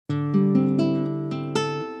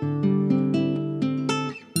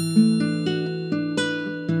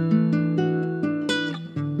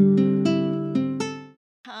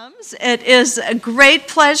It is a great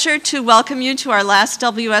pleasure to welcome you to our last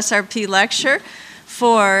WSRP lecture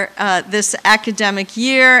for this academic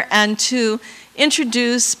year and to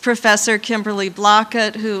introduce Professor Kimberly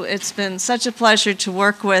Blockutt, who it's been such a pleasure to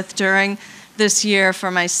work with during this year for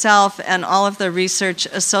myself and all of the research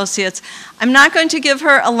associates. I'm not going to give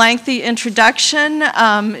her a lengthy introduction.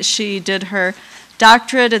 She did her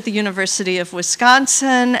doctorate at the University of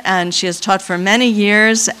Wisconsin, and she has taught for many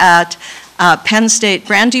years at Penn State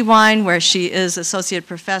Brandywine, where she is associate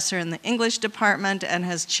professor in the English department and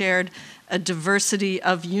has chaired a diversity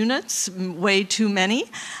of units, way too many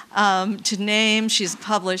to name. She's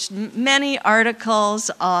published many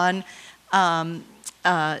articles on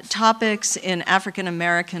topics in African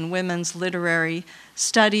American women's literary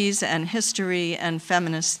studies and history and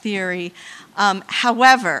feminist theory.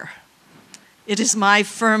 However, it is my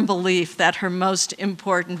firm belief that her most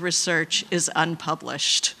important research is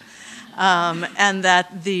unpublished, and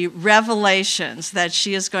that the revelations that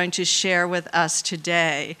she is going to share with us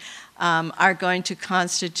today are going to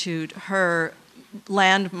constitute her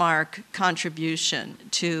landmark contribution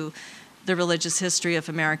to the religious history of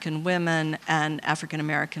American women and African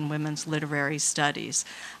American women's literary studies.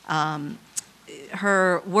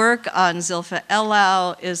 Her work on Zilpha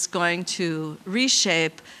Elau is going to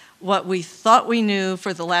reshape what we thought we knew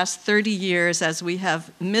for the last 30 years as we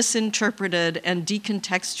have misinterpreted and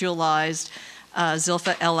decontextualized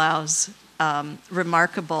Zilpha Elau's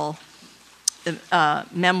remarkable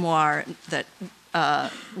memoir that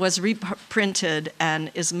was reprinted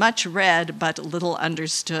and is much read but little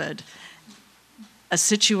understood, a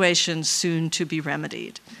situation soon to be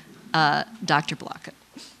remedied. Dr. Blockutt.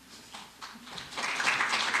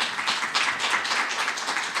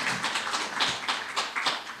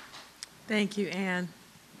 Thank you, Anne.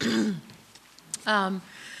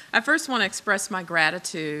 I first want to express my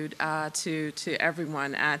gratitude to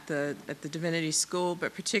everyone at the Divinity School,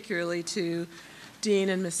 but particularly to Dean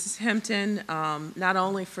and Mrs. Hempton, not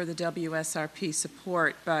only for the WSRP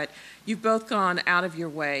support, but you've both gone out of your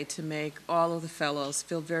way to make all of the fellows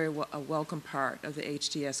feel very a welcome part of the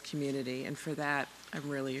HDS community, and for that I'm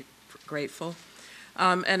really grateful.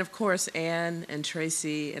 And of course, Anne and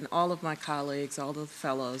Tracy and all of my colleagues, all of the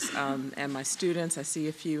fellows, and my students, I see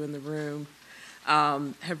a few in the room,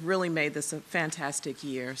 have really made this a fantastic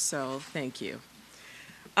year, so thank you.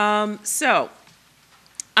 So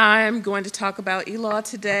I'm going to talk about Elau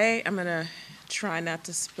today. I'm going to try not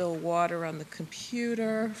to spill water on the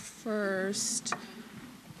computer first.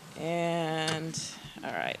 And,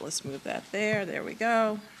 all right, let's move that there. There we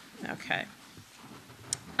go. Okay.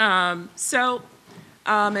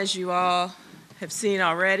 As you all have seen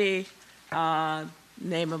already,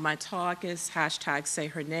 name of my talk is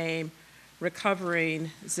 #SayHerName, Recovering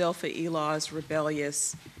Zilpha Elau's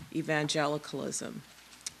Rebellious Evangelicalism.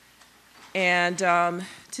 And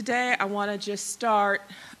today I want to just start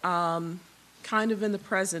kind of in the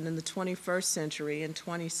present, in the 21st century, in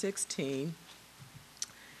 2016.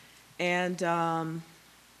 And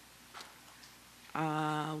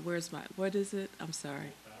what is it? I'm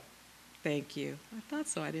sorry. Thank you. I thought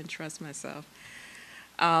so. I didn't trust myself.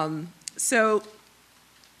 So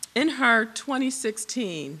in her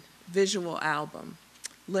 2016 visual album,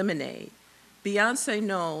 Lemonade, Beyonce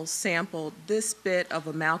Knowles sampled this bit of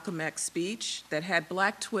a Malcolm X speech that had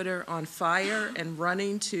Black Twitter on fire and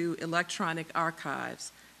running to electronic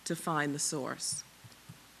archives to find the source.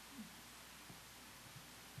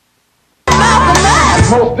 The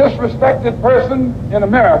most disrespected person in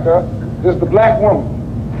America is the black woman.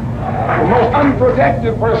 The most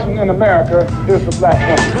unprotected person in America is the black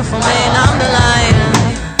woman.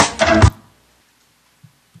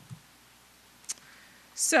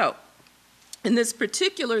 So, in this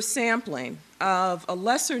particular sampling of a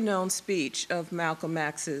lesser-known speech of Malcolm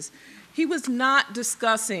X's, he was not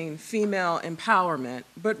discussing female empowerment,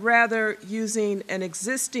 but rather using an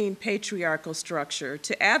existing patriarchal structure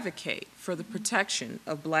to advocate for the protection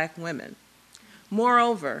of black women.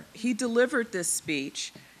 Moreover, he delivered this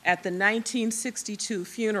speech at the 1962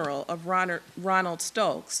 funeral of Ronald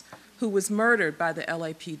Stokes, who was murdered by the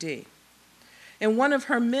LAPD. In one of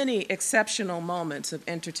her many exceptional moments of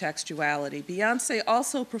intertextuality, Beyonce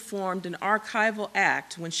also performed an archival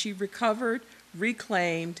act when she recovered,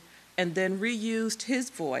 reclaimed, and then reused his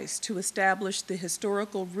voice to establish the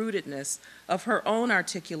historical rootedness of her own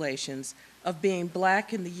articulations of being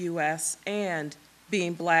black in the U.S. and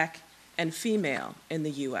being black and female in the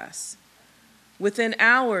U.S. Within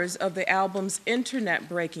hours of the album's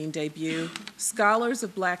internet-breaking debut, scholars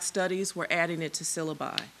of black studies were adding it to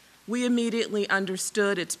syllabi. We immediately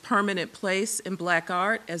understood its permanent place in black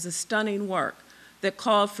art as a stunning work that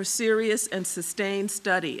called for serious and sustained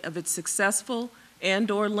study of its successful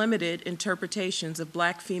and/or limited interpretations of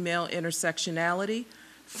Black female intersectionality,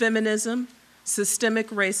 feminism, systemic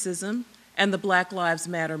racism, and the Black Lives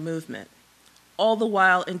Matter movement, all the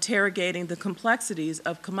while interrogating the complexities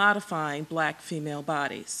of commodifying Black female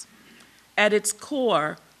bodies. At its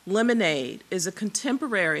core, Lemonade is a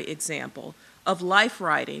contemporary example of life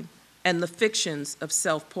writing and the fictions of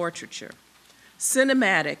self-portraiture.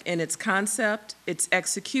 Cinematic in its concept, its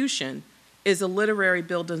execution is a literary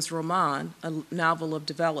Bildungsroman, a novel of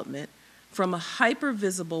development, from a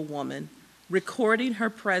hyper-visible woman recording her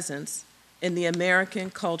presence in the American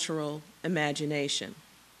cultural imagination.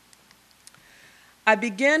 I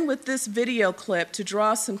begin with this video clip to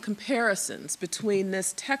draw some comparisons between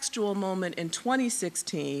this textual moment in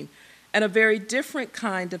 2016 and a very different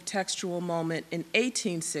kind of textual moment in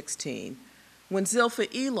 1816, when Zilpha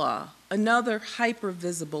Elah, another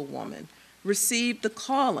hyper-visible woman, received the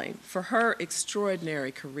calling for her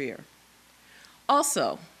extraordinary career.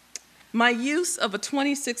 Also, my use of a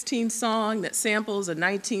 2016 song that samples a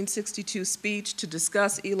 1962 speech to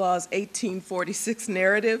discuss Elah's 1846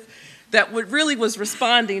 narrative that really was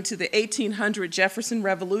responding to the 1800 Jefferson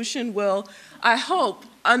Revolution will, I hope,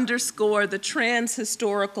 underscore the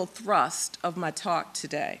trans-historical thrust of my talk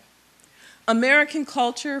today. American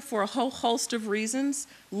culture, for a whole host of reasons,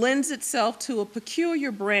 lends itself to a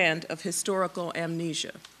peculiar brand of historical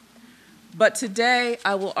amnesia. But today,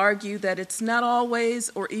 I will argue that it's not always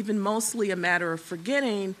or even mostly a matter of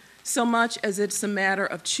forgetting so much as it's a matter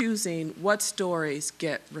of choosing what stories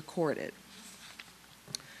get recorded.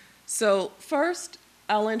 So first,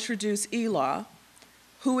 I'll introduce Elah.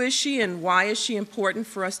 Who is she and why is she important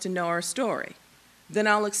for us to know her story? Then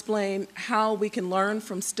I'll explain how we can learn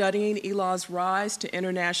from studying Elah's rise to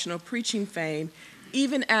international preaching fame,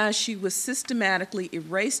 even as she was systematically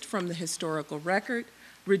erased from the historical record,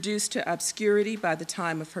 reduced to obscurity by the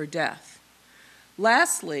time of her death.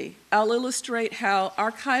 Lastly, I'll illustrate how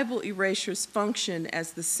archival erasures function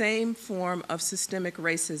as the same form of systemic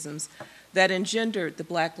racisms that engendered the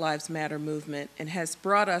Black Lives Matter movement and has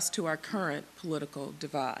brought us to our current political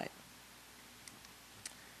divide.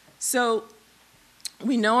 So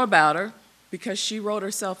we know about her because she wrote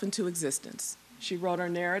herself into existence. She wrote her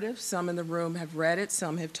narrative. Some in the room have read it,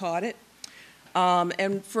 some have taught it.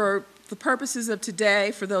 And for the purposes of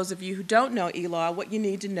today, for those of you who don't know Elah, what you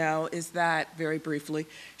need to know is that, very briefly,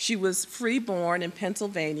 she was free-born in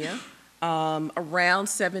Pennsylvania, around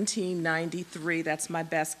 1793, that's my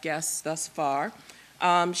best guess thus far.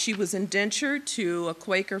 She was indentured to a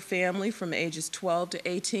Quaker family from ages 12 to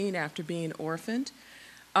 18 after being orphaned.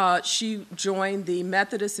 She joined the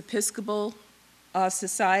Methodist Episcopal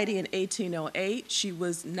Society in 1808. She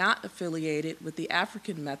was not affiliated with the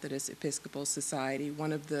African Methodist Episcopal Society,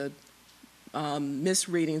 one of the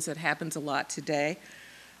misreadings that happens a lot today.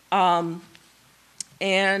 And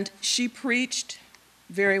she preached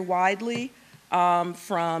very widely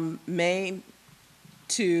from Maine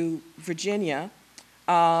to Virginia,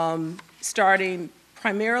 starting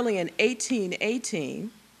primarily in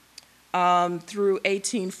 1818 through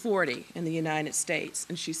 1840 in the United States.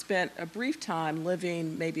 And she spent a brief time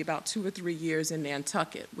living maybe about 2 or 3 years in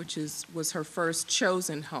Nantucket, which was her first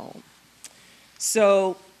chosen home.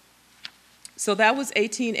 So that was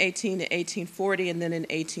 1818 to 1840, and then in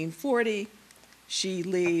 1840, she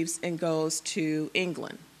leaves and goes to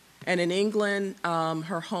England. And in England,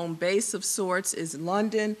 her home base of sorts is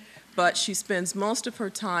London, but she spends most of her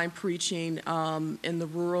time preaching in the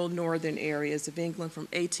rural northern areas of England from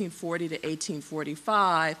 1840 to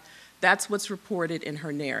 1845. That's what's reported in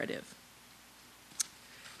her narrative.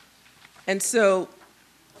 And so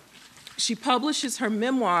she publishes her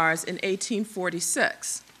memoirs in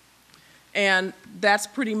 1846. And that's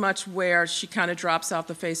pretty much where she kind of drops off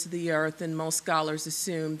the face of the earth, and most scholars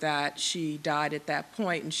assume that she died at that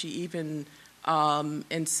point, and she even,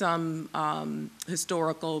 in some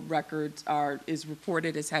historical records, is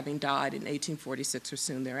reported as having died in 1846 or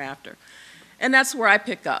soon thereafter. And that's where I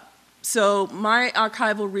pick up. So my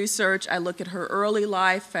archival research, I look at her early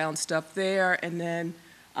life, found stuff there, and then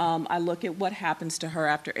I look at what happens to her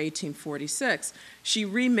after 1846. She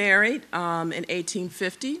remarried in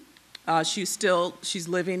 1850. She's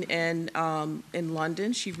living in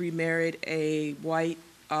London. She remarried a white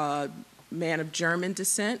man of German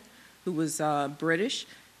descent who was British,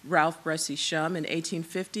 Ralph Bressie Shum, in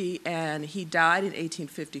 1850, and he died in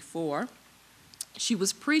 1854. She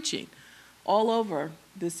was preaching all over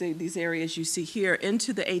these areas you see here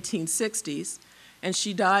into the 1860s, and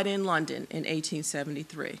she died in London in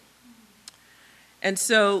 1873. And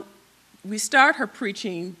so we start her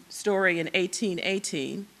preaching story in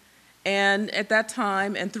 1818, And at that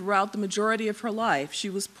time and throughout the majority of her life, she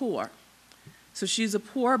was poor. So she's a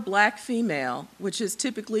poor black female, which is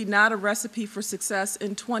typically not a recipe for success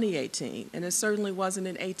in 2018, and it certainly wasn't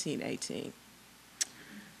in 1818.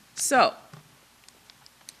 So,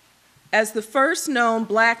 as the first known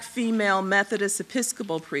black female Methodist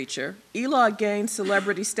Episcopal preacher, Elaw gained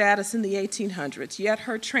celebrity status in the 1800s, yet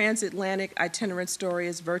her transatlantic itinerant story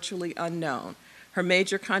is virtually unknown. Her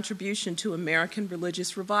major contribution to American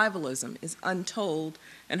religious revivalism is untold,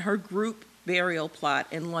 and her group burial plot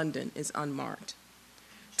in London is unmarked.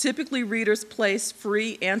 Typically, readers place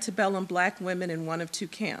free antebellum black women in one of two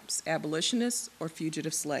camps, abolitionists or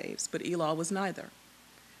fugitive slaves, but Elaw was neither.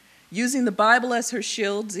 Using the Bible as her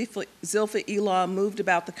shield, Zilpha Elaw moved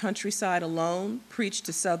about the countryside alone, preached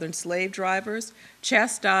to Southern slave drivers,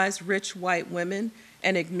 chastised rich white women,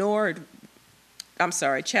 and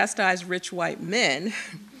chastised rich white men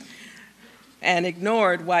and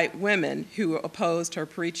ignored white women who opposed her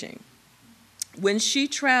preaching. When she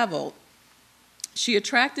traveled, she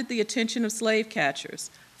attracted the attention of slave catchers,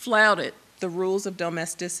 flouted the rules of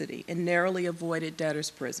domesticity, and narrowly avoided debtor's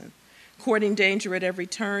prison. Courting danger at every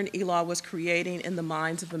turn, Elaw was creating in the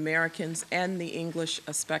minds of Americans and the English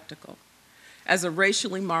a spectacle. As a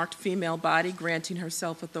racially marked female body granting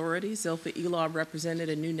herself authority, Zilpha Elaw represented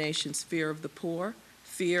a new nation's fear of the poor,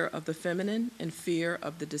 fear of the feminine, and fear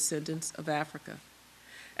of the descendants of Africa.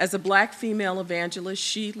 As a black female evangelist,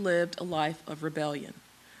 she lived a life of rebellion.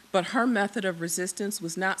 But her method of resistance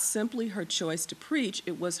was not simply her choice to preach,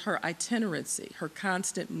 it was her itinerancy, her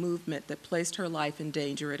constant movement that placed her life in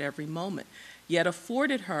danger at every moment, yet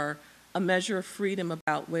afforded her a measure of freedom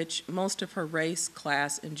about which most of her race,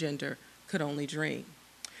 class, and gender could only dream.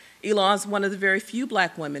 Elaw is one of the very few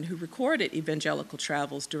black women who recorded evangelical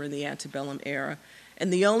travels during the antebellum era,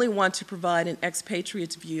 and the only one to provide an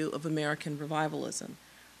expatriate's view of American revivalism.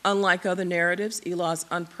 Unlike other narratives, Elaw's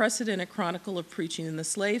unprecedented chronicle of preaching in the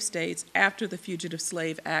slave states after the Fugitive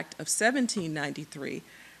Slave Act of 1793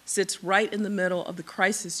 sits right in the middle of the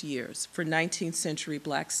crisis years for 19th century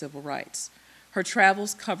black civil rights. Her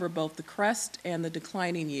travels cover both the crest and the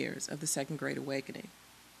declining years of the Second Great Awakening.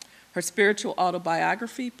 Her spiritual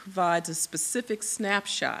autobiography provides a specific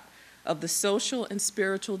snapshot of the social and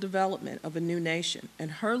spiritual development of a new nation, and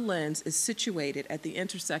her lens is situated at the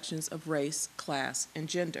intersections of race, class, and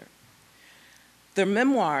gender. The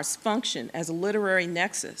memoirs function as a literary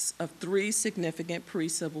nexus of three significant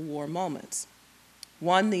pre-Civil War moments.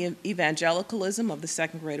 One, the evangelicalism of the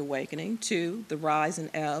Second Great Awakening. Two, the rise and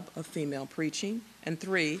ebb of female preaching. And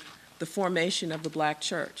three, the formation of the black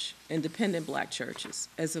church, independent black churches,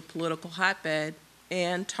 as a political hotbed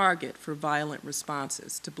and target for violent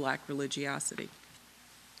responses to black religiosity.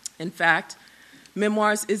 In fact,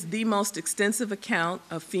 Memoirs is the most extensive account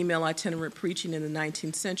of female itinerant preaching in the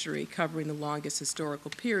 19th century, covering the longest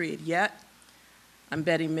historical period. Yet, I'm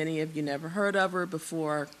betting many of you never heard of her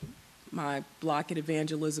before my blockade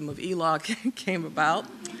evangelism of Elaw came about.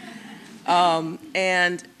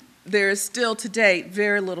 And there is still to date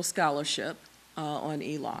very little scholarship on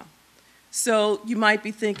Elaw. So you might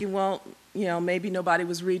be thinking, well, you know, maybe nobody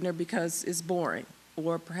was reading her because it's boring,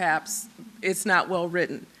 or perhaps it's not well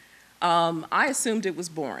written. I assumed it was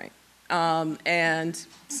boring, and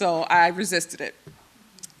so I resisted it.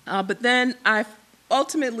 But then I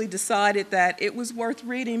ultimately decided that it was worth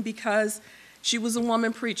reading because she was a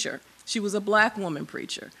woman preacher. She was a black woman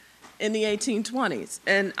preacher in the 1820s,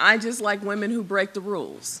 and I just like women who break the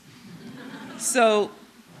rules. So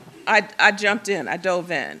I jumped in, I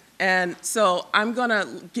dove in. And so I'm going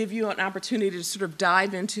to give you an opportunity to sort of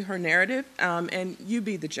dive into her narrative, and you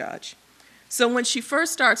be the judge. So when she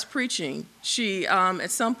first starts preaching, she,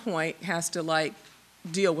 at some point, has to, like,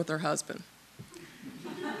 deal with her husband.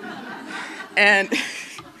 And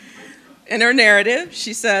in her narrative,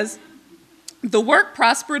 she says, "The work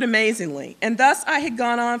prospered amazingly, and thus I had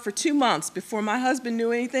gone on for 2 months before my husband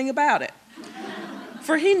knew anything about it.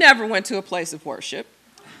 For he never went to a place of worship.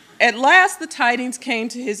 At last the tidings came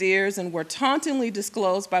to his ears and were tauntingly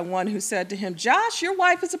disclosed by one who said to him, 'Josh, your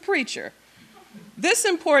wife is a preacher.' This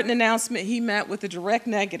important announcement he met with a direct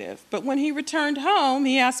negative, but when he returned home,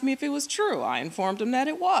 he asked me if it was true. I informed him that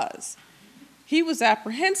it was. He was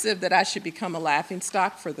apprehensive that I should become a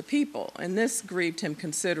laughingstock for the people, and this grieved him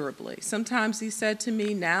considerably. Sometimes he said to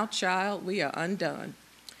me, 'Now, child, we are undone.'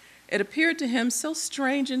 It appeared to him so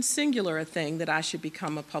strange and singular a thing that I should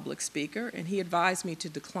become a public speaker, and he advised me to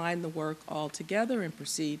decline the work altogether and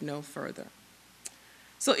proceed no further."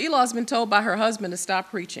 So Elaw's been told by her husband to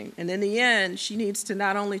stop preaching, and in the end, she needs to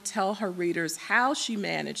not only tell her readers how she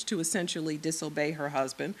managed to essentially disobey her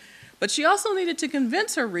husband, but she also needed to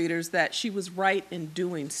convince her readers that she was right in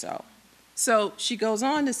doing so. So she goes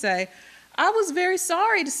on to say, I was very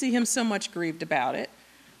sorry to see him so much grieved about it,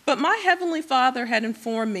 but my Heavenly Father had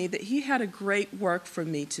informed me that he had a great work for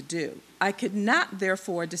me to do. I could not,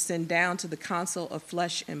 therefore, descend down to the council of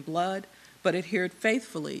flesh and blood, but adhered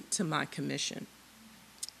faithfully to my commission.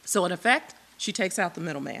 So in effect, she takes out the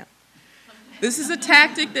middleman. This is a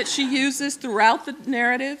tactic that she uses throughout the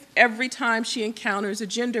narrative every time she encounters a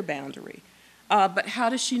gender boundary. But how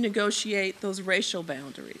does she negotiate those racial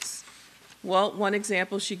boundaries? Well, one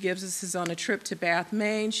example she gives us is on a trip to Bath,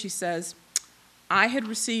 Maine. She says, I had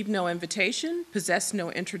received no invitation, possessed no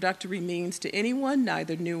introductory means to anyone,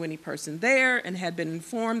 neither knew any person there, and had been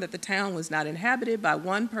informed that the town was not inhabited by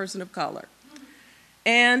one person of color.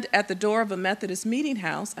 And at the door of a Methodist meeting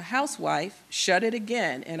house, a housewife shut it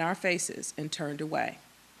again in our faces and turned away.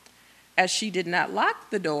 As she did not lock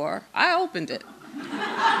the door, I opened it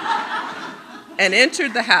and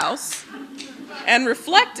entered the house and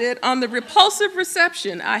reflected on the repulsive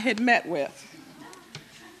reception I had met with.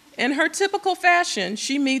 In her typical fashion,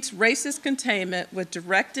 she meets racist containment with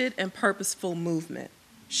directed and purposeful movement.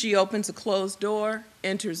 She opens a closed door,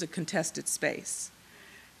 enters a contested space.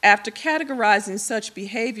 After categorizing such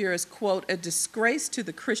behavior as, quote, a disgrace to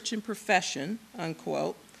the Christian profession,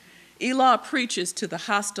 unquote, Elah preaches to the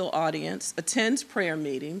hostile audience, attends prayer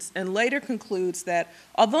meetings, and later concludes that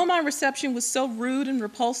although my reception was so rude and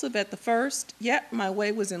repulsive at the first, yet my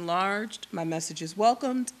way was enlarged, my messages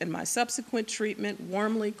welcomed, and my subsequent treatment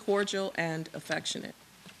warmly cordial and affectionate.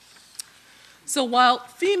 So while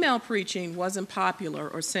female preaching wasn't popular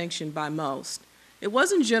or sanctioned by most, it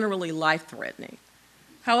wasn't generally life-threatening.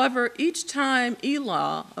 However, each time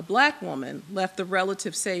Elah, a black woman, left the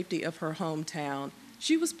relative safety of her hometown,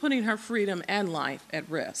 she was putting her freedom and life at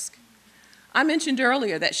risk. I mentioned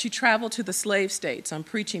earlier that she traveled to the slave states on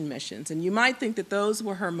preaching missions, and you might think that those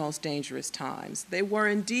were her most dangerous times. They were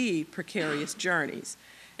indeed precarious journeys,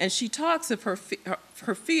 and she talks of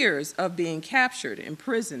her fears of being captured,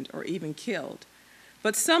 imprisoned, or even killed.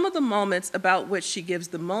 But some of the moments about which she gives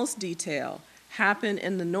the most detail happen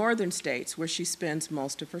in the northern states where she spends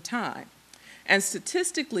most of her time. And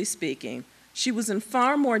statistically speaking, she was in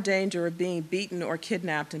far more danger of being beaten or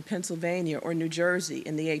kidnapped in Pennsylvania or New Jersey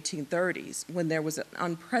in the 1830s, when there was an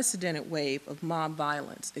unprecedented wave of mob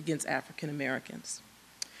violence against African Americans.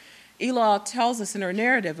 Elah tells us in her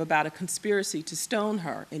narrative about a conspiracy to stone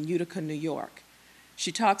her in Utica, New York.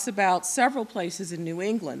 She talks about several places in New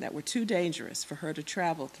England that were too dangerous for her to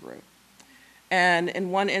travel through. And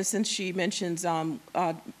in one instance, she mentions a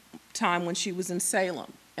time when she was in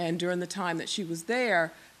Salem, and during the time that she was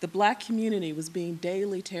there, the black community was being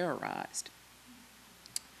daily terrorized.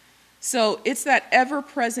 So it's that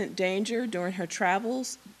ever-present danger during her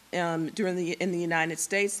travels in the United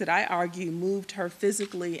States that I argue moved her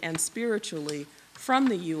physically and spiritually from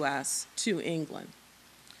the U.S. to England.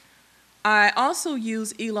 I also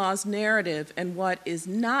use Elah's narrative and what is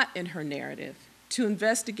not in her narrative to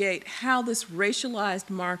investigate how this racialized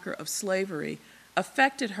marker of slavery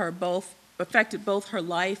affected both her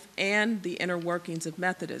life and the inner workings of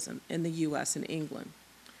Methodism in the U.S. and England.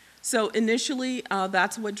 So initially,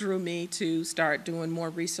 that's what drew me to start doing more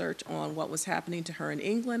research on what was happening to her in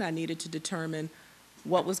England. I needed to determine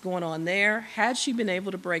what was going on there. Had she been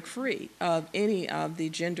able to break free of any of the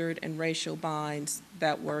gendered and racial binds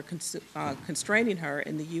that were constraining her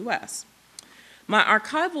in the U.S.? My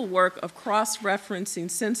archival work of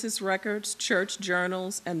cross-referencing census records, church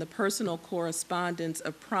journals, and the personal correspondence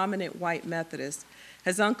of prominent white Methodists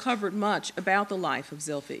has uncovered much about the life of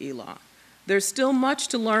Zilpha Elah. There's still much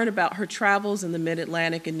to learn about her travels in the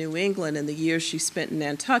Mid-Atlantic and New England and the years she spent in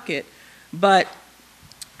Nantucket, but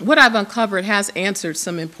what I've uncovered has answered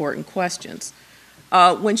some important questions.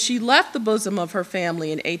 When she left the bosom of her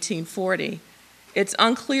family in 1840, it's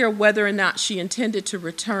unclear whether or not she intended to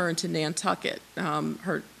return to Nantucket.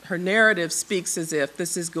 Her narrative speaks as if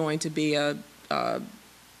this is going to be a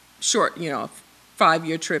short,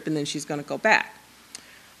 5-year trip, and then she's going to go back.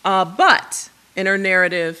 But in her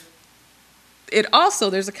narrative,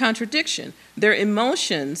 there's a contradiction. Their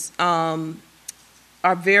emotions are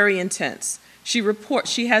very intense.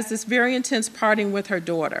 She has this very intense parting with her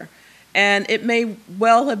daughter. And it may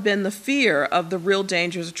well have been the fear of the real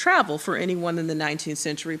dangers of travel for anyone in the 19th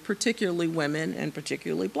century, particularly women and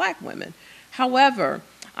particularly black women. However,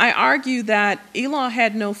 I argue that Elah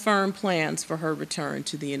had no firm plans for her return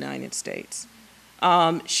to the United States.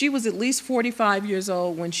 She was at least 45 years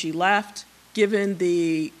old when she left. Given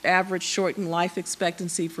the average shortened life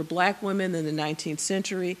expectancy for black women in the 19th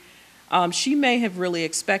century, she may have really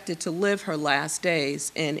expected to live her last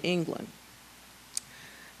days in England.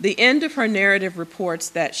 The end of her narrative reports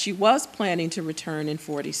that she was planning to return in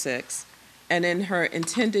 46, and in her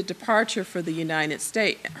intended departure for the United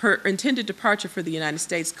States,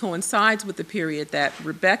 coincides with the period that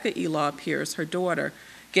Rebecca Elaw Pierce, her daughter,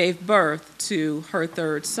 gave birth to her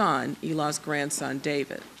third son, Elaw's grandson,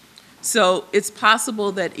 David. So it's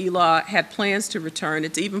possible that Elaw had plans to return.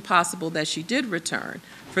 It's even possible that she did return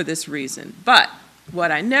for this reason. But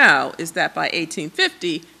what I know is that by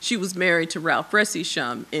 1850, she was married to Ralph Bressie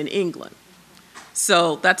Shum in England.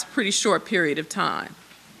 So that's a pretty short period of time.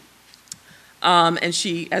 And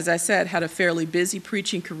she, as I said, had a fairly busy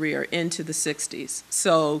preaching career into the 60s.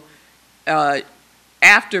 So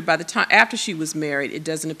after she was married, it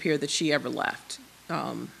doesn't appear that she ever left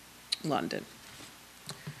London.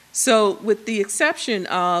 So with the exception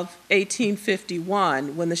of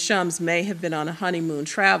 1851, when the Shums may have been on a honeymoon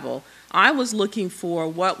travel, I was looking for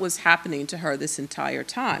what was happening to her this entire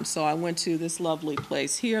time. So I went to this lovely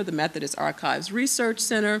place here, the Methodist Archives Research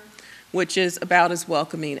Center, which is about as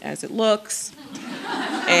welcoming as it looks.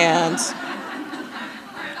 And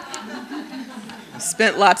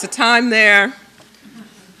spent lots of time there.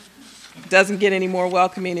 Doesn't get any more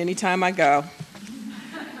welcoming anytime I go.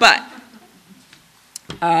 But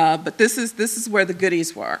this is where the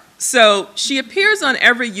goodies were. So she appears on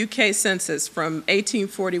every UK census from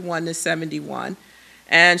 1841 to 71.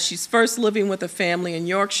 And she's first living with a family in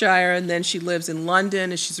Yorkshire, and then she lives in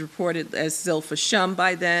London, and she's reported as Zilpha Shum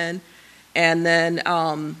by then. And then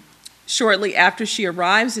shortly after she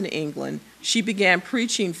arrives in England, she began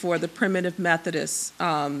preaching for the Primitive Methodist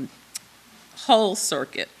Hull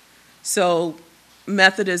circuit. So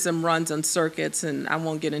Methodism runs on circuits, and I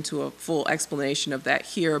won't get into a full explanation of that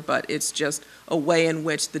here, but it's just a way in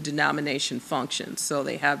which the denomination functions. So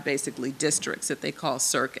they have basically districts that they call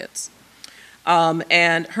circuits.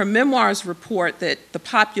 And her memoirs report that the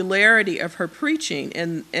popularity of her preaching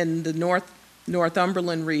in the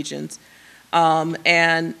Northumberland regions,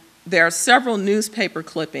 and there are several newspaper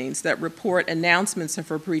clippings that report announcements of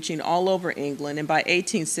her preaching all over England, and by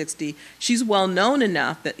 1860, she's well known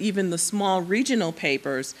enough that even the small regional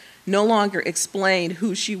papers no longer explained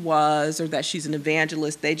who she was or that she's an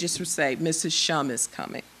evangelist. They just would say, Mrs. Shum is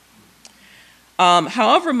coming.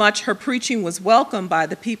 However much her preaching was welcomed by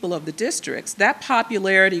the people of the districts, that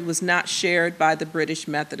popularity was not shared by the British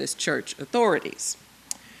Methodist Church authorities.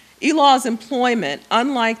 Elaw's employment,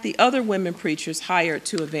 unlike the other women preachers hired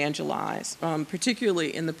to evangelize,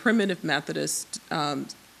 particularly in the Primitive Methodist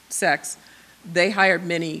sects, they hired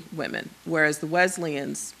many women, whereas the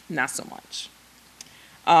Wesleyans, not so much.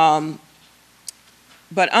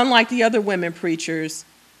 But unlike the other women preachers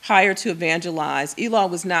hired to evangelize, Elaw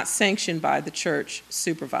was not sanctioned by the church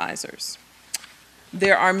supervisors.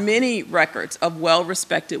 There are many records of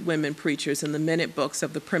well-respected women preachers in the minute books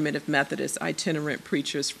of the Primitive Methodist Itinerant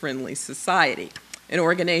Preachers Friendly Society, an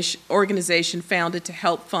organization founded to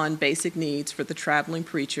help fund basic needs for the traveling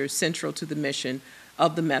preachers central to the mission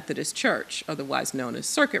of the Methodist Church, otherwise known as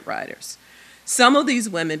circuit riders. Some of these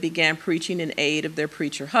women began preaching in aid of their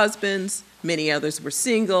preacher husbands. Many others were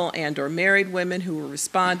single and or married women who were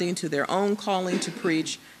responding to their own calling to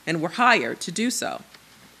preach and were hired to do so.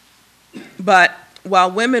 But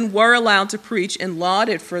while women were allowed to preach and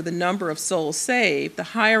lauded for the number of souls saved, the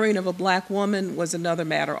hiring of a black woman was another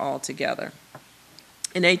matter altogether.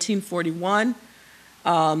 In 1841,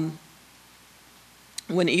 when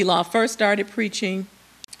Elaw first started preaching,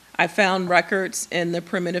 I found records in the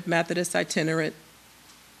Primitive Methodist Itinerant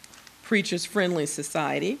Preachers Friendly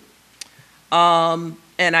Society, and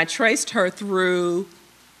I traced her through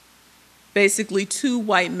basically two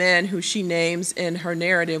white men who she names in her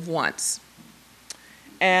narrative once.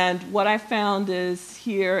 And what I found is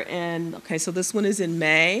here so this one is in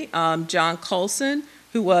May. John Colson,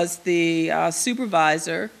 who was the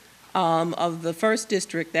supervisor of the first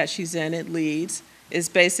district that she's in at Leeds, is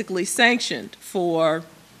basically sanctioned for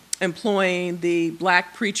employing the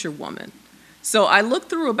black preacher woman. So I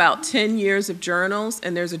looked through about 10 years of journals,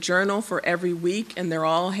 and there's a journal for every week, and they're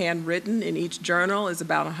all handwritten, and each journal is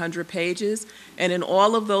about 100 pages. And in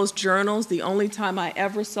all of those journals, the only time I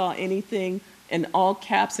ever saw anything in all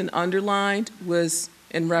caps and underlined was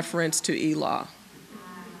in reference to Elaw.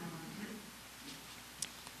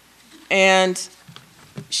 And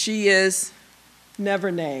she is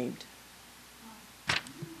never named.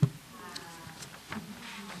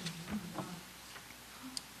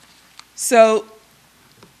 So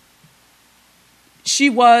she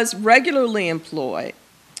was regularly employed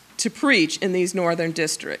to preach in these northern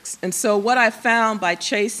districts. And so what I found by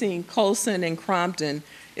chasing Colson and Crompton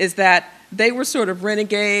is that they were sort of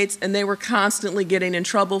renegades, and they were constantly getting in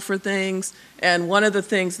trouble for things. And one of the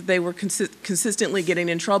things that they were consistently getting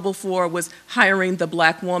in trouble for was hiring the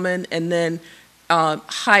black woman and then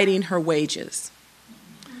hiding her wages.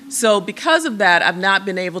 So because of that, I've not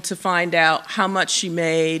been able to find out how much she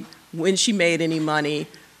made, when she made any money,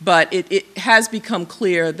 but it has become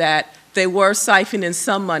clear that they were siphoning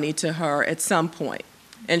some money to her at some point,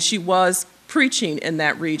 and she was preaching in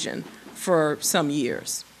that region for some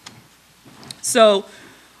years. So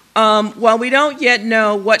while we don't yet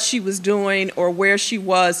know what she was doing or where she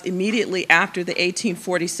was immediately after the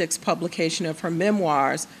 1846 publication of her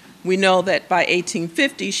memoirs, we know that by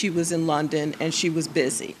 1850 she was in London and she was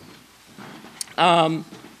busy.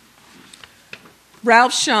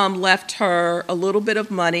 Ralph Shum left her a little bit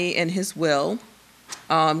of money in his will,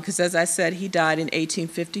 because as I said, he died in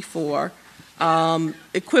 1854,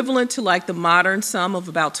 equivalent to like the modern sum of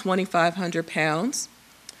about 2,500 pounds,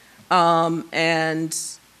 and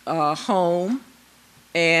home,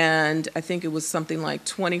 and I think it was something like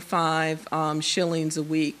 25 shillings a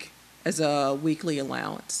week as a weekly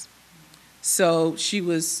allowance. So she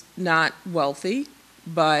was not wealthy,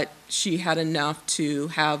 but she had enough to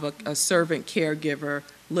have a servant caregiver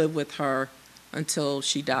live with her until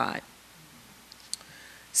she died.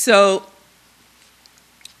 So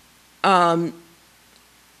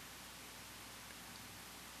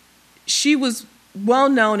she was well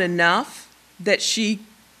known enough that she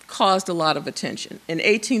caused a lot of attention. In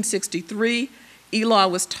 1863, Ela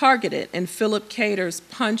was targeted in Philip Cater's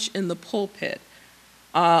Punch in the Pulpit,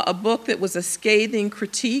 a book that was a scathing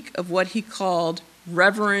critique of what he called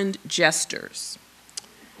reverend jesters.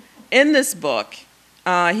 In this book,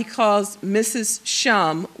 he calls Mrs.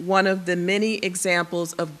 Shum one of the many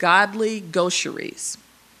examples of godly gaucheries.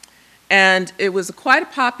 And it was a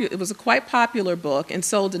quite popular book and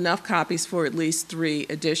sold enough copies for at least 3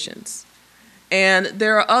 editions. And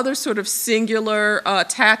there are other sort of singular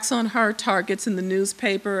attacks on her, targets in the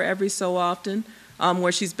newspaper every so often,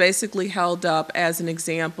 where she's basically held up as an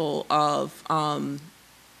example of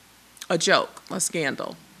a joke, a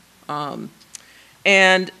scandal.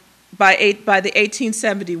 And by the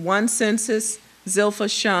 1871 census, Zilpha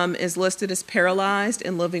Shum is listed as paralyzed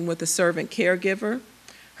and living with a servant caregiver.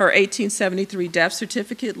 Her 1873 death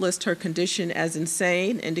certificate lists her condition as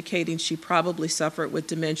insane, indicating she probably suffered with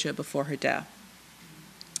dementia before her death.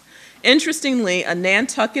 Interestingly, a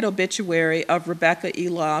Nantucket obituary of Rebecca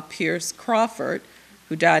Ela Pierce Crawford,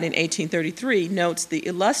 who died in 1833, notes the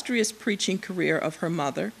illustrious preaching career of her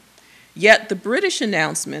mother, yet the British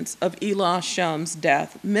announcements of Ela Shum's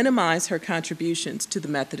death minimize her contributions to the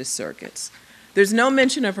Methodist circuits. There's no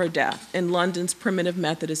mention of her death in London's Primitive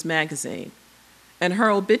Methodist magazine, and her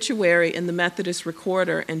obituary in the Methodist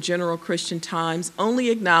Recorder and General Christian Times only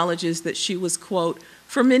acknowledges that she was, quote,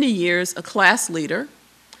 for many years a class leader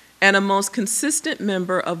and a most consistent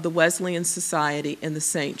member of the Wesleyan Society in the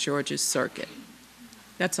St. George's Circuit.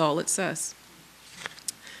 That's all it says.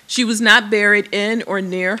 She was not buried in or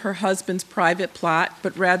near her husband's private plot,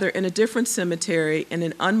 but rather in a different cemetery in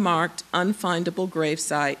an unmarked, unfindable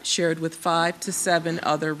gravesite shared with 5 to 7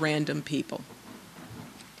 other random people.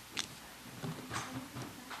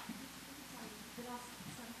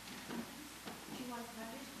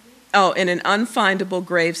 Oh, in an unfindable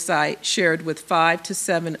gravesite shared with 5 to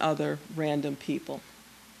 7 other random people.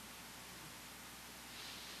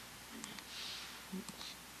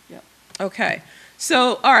 Yep. Okay.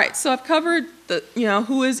 So, all right. So I've covered the,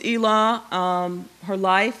 who is Ela, her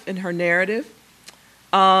life and her narrative,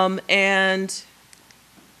 and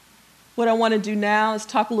what I want to do now is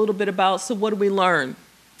talk a little bit about, so what do we learn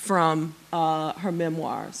from her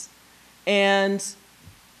memoirs, and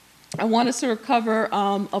I want to sort of cover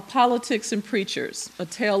of politics and preachers, a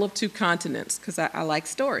tale of 2 continents, because I like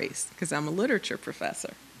stories, because I'm a literature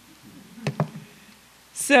professor.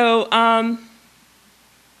 So,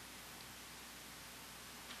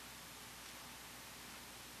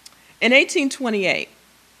 in 1828,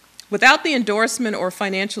 without the endorsement or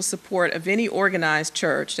financial support of any organized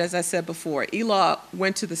church, as I said before, Ela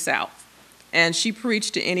went to the South, and she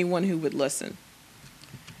preached to anyone who would listen,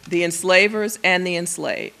 the enslavers and the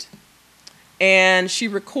enslaved. And she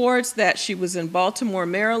records that she was in Baltimore,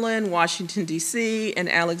 Maryland, Washington, D.C., and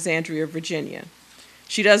Alexandria, Virginia.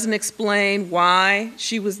 She doesn't explain why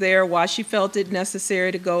she was there, why she felt it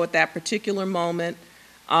necessary to go at that particular moment,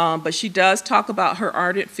 but she does talk about her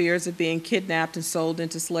ardent fears of being kidnapped and sold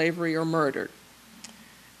into slavery or murdered.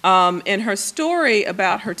 In her story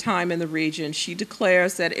about her time in the region, she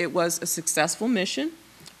declares that it was a successful mission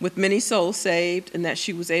with many souls saved and that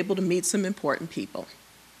she was able to meet some important people.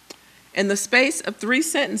 In the space of 3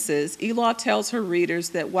 sentences, Ela tells her readers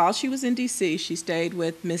that while she was in D.C., she stayed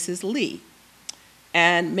with Mrs. Lee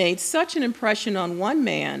and made such an impression on one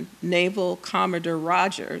man, Naval Commodore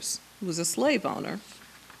Rogers, who was a slave owner,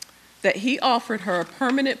 that he offered her a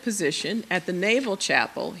permanent position at the Naval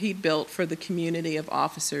Chapel he built for the community of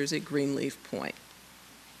officers at Greenleaf Point.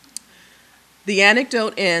 The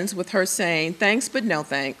anecdote ends with her saying, "Thanks, but no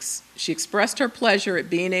thanks." She expressed her pleasure at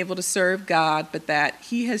being able to serve God, but that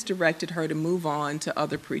he has directed her to move on to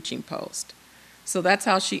other preaching posts. So that's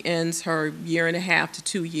how she ends her 1.5 to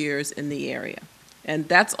 2 years in the area. And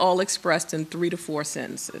that's all expressed in 3 to 4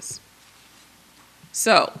 sentences.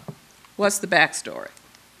 So, what's the backstory?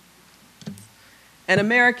 An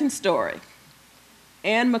American story.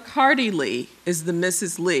 Anne McCarty Lee is the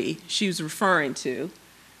Mrs. Lee she was referring to,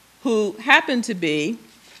 who happened to be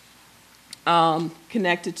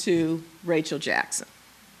connected to Rachel Jackson.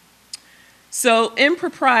 So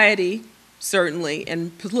impropriety, certainly,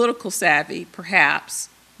 and political savvy, perhaps,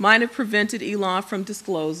 might have prevented Elon from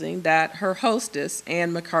disclosing that her hostess,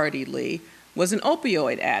 Anne McCarty Lee, was an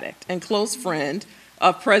opioid addict and close friend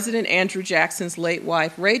of President Andrew Jackson's late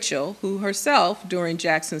wife, Rachel, who herself, during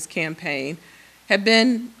Jackson's campaign, had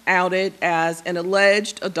been outed as an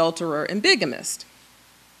alleged adulterer and bigamist.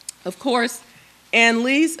 Of course, Anne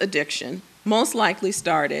Lee's addiction most likely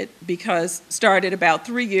started about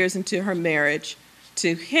 3 years into her marriage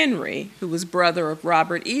to Henry, who was brother of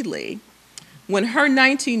Robert E. Lee, when her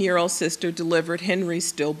 19-year-old sister delivered Henry's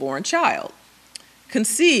stillborn child,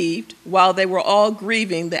 conceived while they were all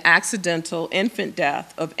grieving the accidental infant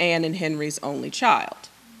death of Anne and Henry's only child.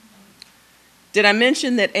 Did I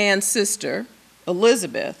mention that Anne's sister,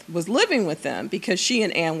 Elizabeth, was living with them because she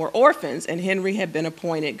and Anne were orphans and Henry had been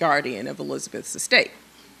appointed guardian of Elizabeth's estate?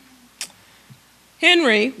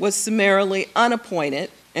 Henry was summarily unappointed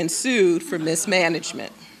and sued for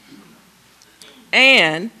mismanagement.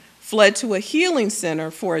 Anne fled to a healing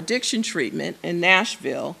center for addiction treatment in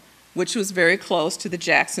Nashville, which was very close to the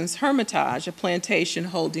Jackson's Hermitage, a plantation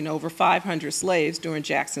holding over 500 slaves during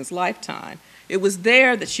Jackson's lifetime. It was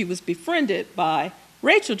there that she was befriended by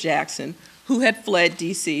Rachel Jackson, who had fled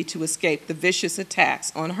D.C. to escape the vicious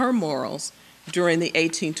attacks on her morals during the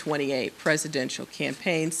 1828 presidential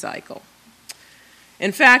campaign cycle.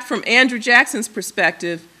 In fact, from Andrew Jackson's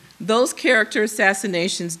perspective, those character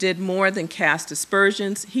assassinations did more than cast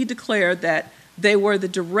aspersions. He declared that they were the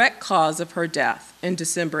direct cause of her death in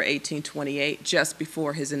December 1828, just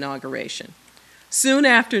before his inauguration. Soon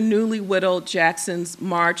after newly widowed Jackson's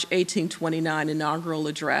March 1829 inaugural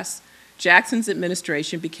address, Jackson's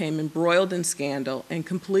administration became embroiled in scandal and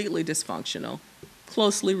completely dysfunctional,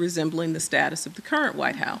 closely resembling the status of the current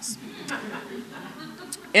White House.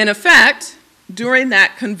 In effect, during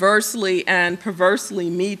that conversely and perversely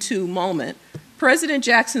Me Too moment, President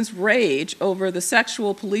Jackson's rage over the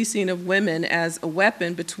sexual policing of women as a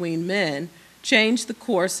weapon between men changed the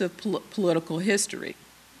course of political history.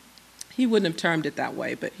 He wouldn't have termed it that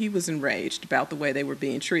way, but he was enraged about the way they were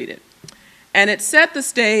being treated. And it set the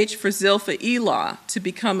stage for Zilpha Elah to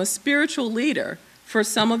become a spiritual leader for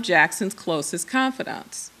some of Jackson's closest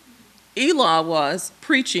confidants. Elah was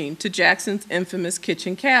preaching to Jackson's infamous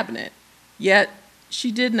kitchen cabinet, yet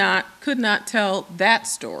she could not tell that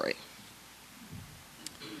story.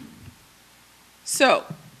 So,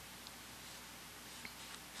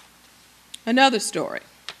 another story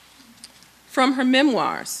from her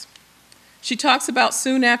memoirs. She talks about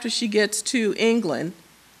soon after she gets to England,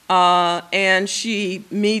 and she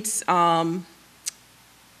meets someone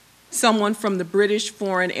from the British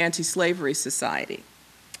Foreign Anti-Slavery Society.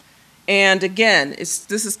 And again,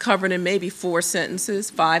 this is covered in maybe 4 sentences,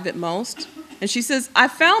 5 at most. And she says, "I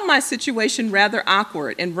found my situation rather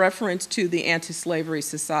awkward in reference to the Anti-Slavery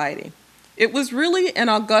Society. It was really an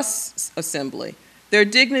august assembly. Their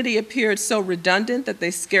dignity appeared so redundant that they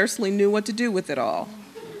scarcely knew what to do with it all.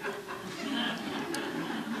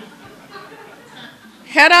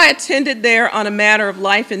 Had I attended there on a matter of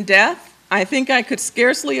life and death, I think I could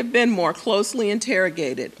scarcely have been more closely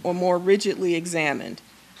interrogated or more rigidly examined.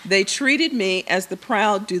 They treated me as the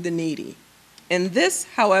proud do the needy. In this,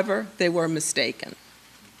 however, they were mistaken."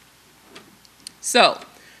 So,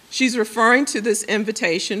 she's referring to this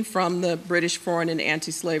invitation from the British Foreign and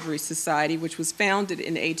Anti-Slavery Society, which was founded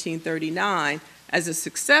in 1839 as a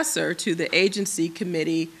successor to the Agency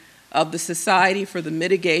Committee of the Society for the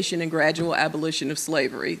Mitigation and Gradual Abolition of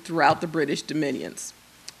Slavery throughout the British dominions.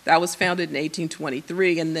 That was founded in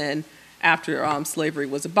 1823, and then after slavery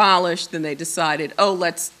was abolished, then they decided, oh,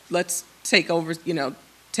 let's take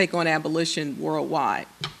on abolition worldwide.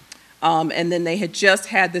 And then they had just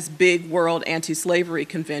had this big world anti-slavery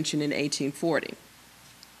convention in 1840.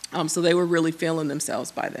 So they were really feeling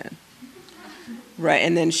themselves by then. Right,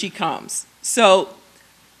 and then she comes. So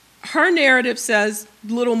her narrative says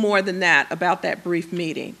little more than that about that brief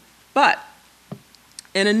meeting. But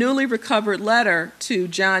in a newly recovered letter to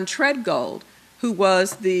John Treadgold, who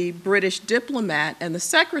was the British diplomat and the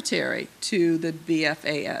secretary to the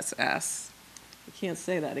BFASS. I can't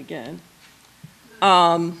say that again.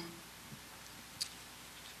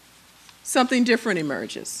 Something different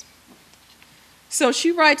emerges. So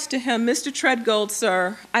she writes to him, "Mr. Treadgold,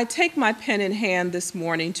 sir, I take my pen in hand this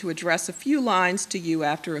morning to address a few lines to you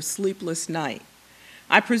after a sleepless night.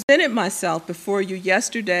 I presented myself before you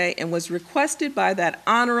yesterday and was requested by that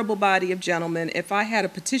honorable body of gentlemen if I had a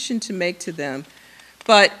petition to make to them,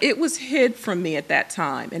 but it was hid from me at that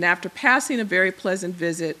time, and after passing a very pleasant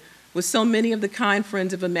visit with so many of the kind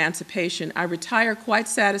friends of emancipation, I retire quite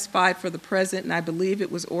satisfied for the present, and I believe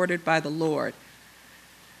it was ordered by the Lord."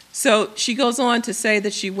 So she goes on to say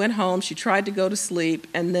that she went home, she tried to go to sleep,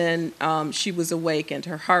 and then she was awakened,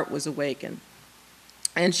 her heart was awakened.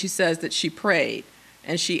 And she says that she prayed,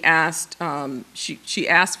 and she asked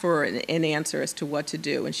for an answer as to what to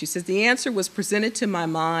do. And she says, "The answer was presented to my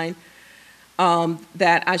mind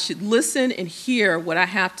that I should listen and hear what I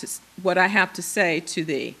have to say to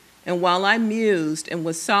thee. And while I mused and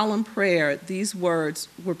with solemn prayer, these words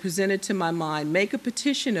were presented to my mind, make a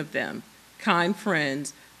petition of them, kind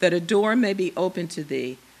friends, that a door may be opened to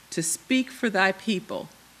thee to speak for thy people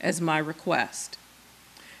as my request.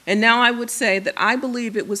 And now I would say that I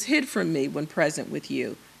believe it was hid from me when present with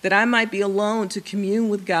you, that I might be alone to commune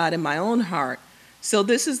with God in my own heart. So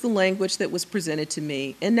this is the language that was presented to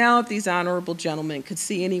me. And now if these honorable gentlemen could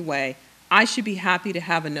see any way, I should be happy to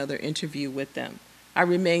have another interview with them. I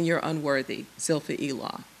remain your unworthy, Zilpha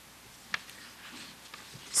Elah."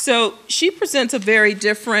 So she presents a very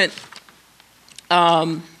different,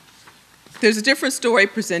 there's a different story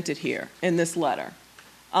presented here in this letter.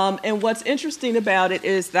 And what's interesting about it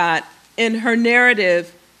is that in her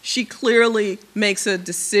narrative, she clearly makes a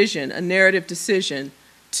decision, a narrative decision,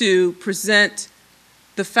 to present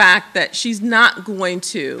the fact that she's not going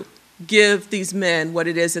to give these men what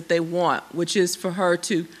it is that they want, which is for her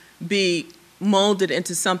to be molded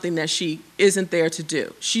into something that she isn't there to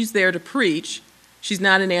do. She's there to preach. She's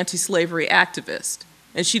not an anti-slavery activist.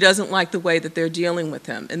 And she doesn't like the way that they're dealing with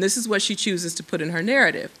him. And this is what she chooses to put in her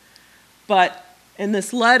narrative. But in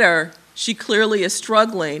this letter, she clearly is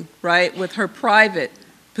struggling, right, with her private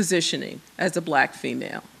positioning as a black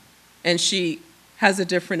female. And she has a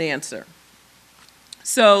different answer.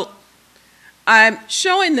 So I'm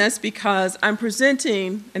showing this because I'm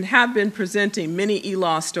presenting and have been presenting many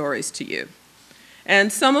Elah stories to you.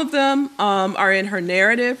 And some of them are in her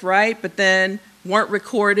narrative, right, but then weren't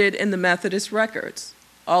recorded in the Methodist records.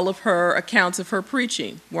 All of her accounts of her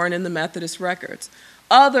preaching weren't in the Methodist records.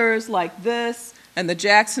 Others, like this and the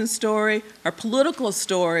Jackson story, are political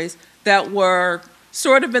stories that were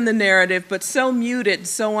sort of in the narrative, but so muted,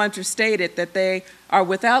 so understated that they are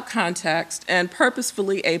without context and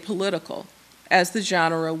purposefully apolitical, as the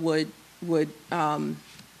genre would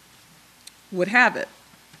have it.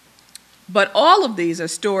 But all of these are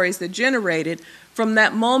stories that generated from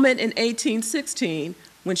that moment in 1816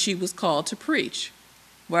 when she was called to preach,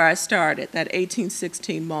 where I started, that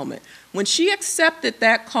 1816 moment. When she accepted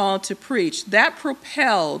that call to preach, that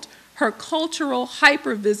propelled her cultural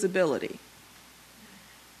hypervisibility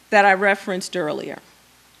that I referenced earlier.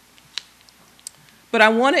 But I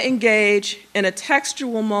want to engage in a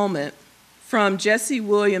textual moment from Jesse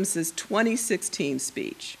Williams's 2016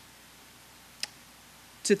 speech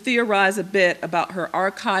to theorize a bit about her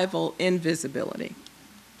archival invisibility.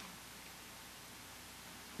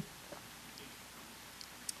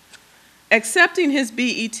 Accepting his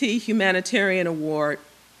BET Humanitarian Award,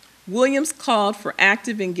 Williams called for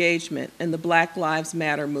active engagement in the Black Lives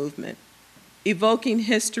Matter movement, evoking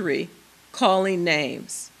history, calling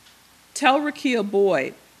names. Tell Rekia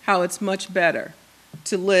Boyd how it's much better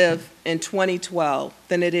to live in 2012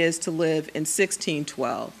 than it is to live in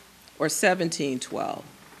 1612 or 1712.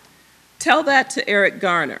 Tell that to Eric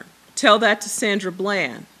Garner. Tell that to Sandra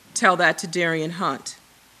Bland. Tell that to Darian Hunt.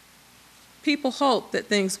 People hoped that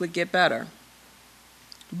things would get better.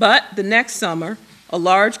 But the next summer, a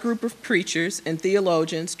large group of preachers and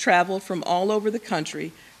theologians traveled from all over the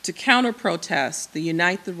country to counter-protest the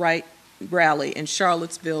Unite the Right rally in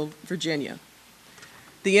Charlottesville, Virginia.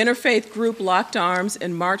 The interfaith group locked arms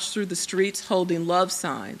and marched through the streets holding love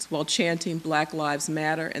signs while chanting Black Lives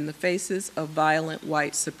Matter in the faces of violent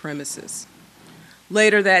white supremacists.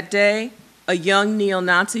 Later that day, a young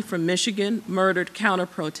neo-Nazi from Michigan murdered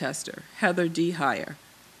counter-protester Heather D. Heyer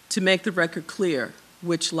to make the record clear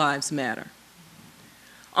which lives matter.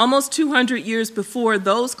 Almost 200 years before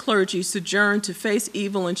those clergy sojourned to face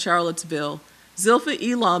evil in Charlottesville, Zilpha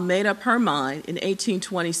Elah made up her mind in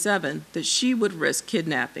 1827 that she would risk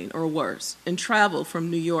kidnapping or worse and travel from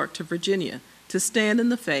New York to Virginia to stand in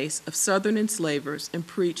the face of Southern enslavers and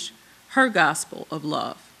preach her gospel of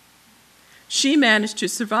love. She managed to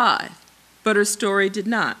survive, but her story did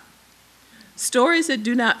not. Stories that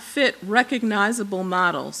do not fit recognizable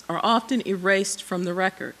models are often erased from the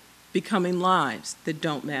record, becoming lives that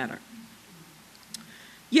don't matter.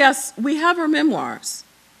 Yes, we have her memoirs,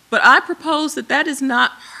 but I propose that that is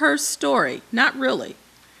not her story, not really.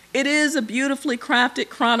 It is a beautifully crafted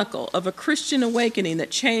chronicle of a Christian awakening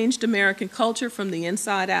that changed American culture from the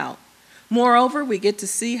inside out. Moreover, we get to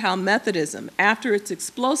see how Methodism, after its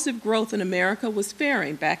explosive growth in America, was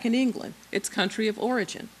faring back in England, its country of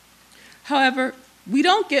origin. However, we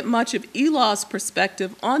don't get much of Elah's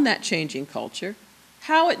perspective on that changing culture,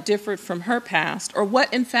 how it differed from her past, or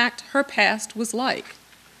what, in fact, her past was like.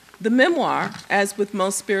 The memoir, as with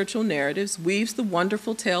most spiritual narratives, weaves the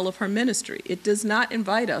wonderful tale of her ministry. It does not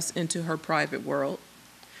invite us into her private world.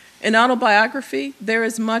 In autobiography, there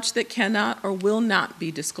is much that cannot or will not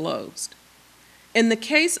be disclosed. In the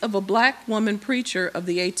case of a black woman preacher of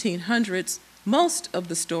the 1800s, most of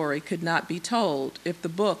the story could not be told if the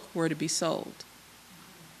book were to be sold.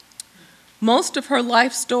 Most of her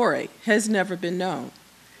life story has never been known.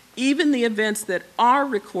 Even the events that are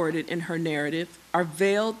recorded in her narrative are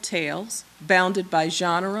veiled tales bounded by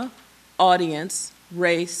genre, audience,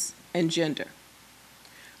 race, and gender.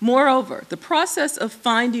 Moreover, the process of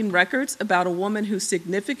finding records about a woman who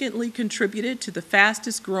significantly contributed to the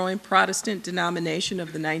fastest growing Protestant denomination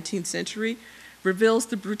of the 19th century reveals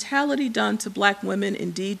the brutality done to black women,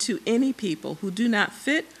 indeed to any people who do not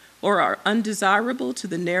fit or are undesirable to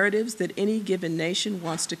the narratives that any given nation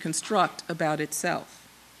wants to construct about itself.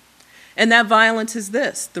 And that violence is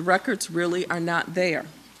this: the records really are not there.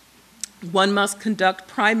 One must conduct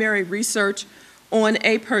primary research on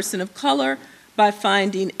a person of color by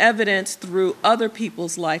finding evidence through other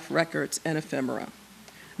people's life records and ephemera.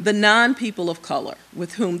 The non-people of color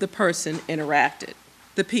with whom the person interacted,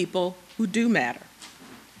 the people who do matter.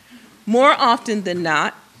 More often than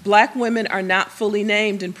not, black women are not fully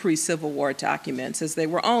named in pre-Civil War documents, as they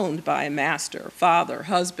were owned by a master, father,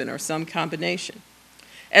 husband, or some combination.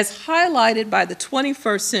 As highlighted by the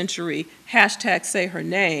 21st century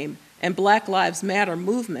 #SayHerName and Black Lives Matter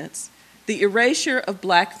movements, the erasure of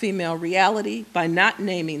black female reality by not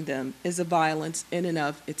naming them is a violence in and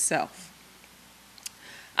of itself.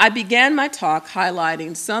 I began my talk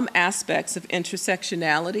highlighting some aspects of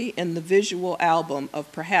intersectionality in the visual album of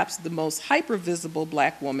perhaps the most hyper-visible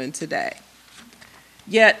black woman today.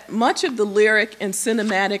 Yet much of the lyric and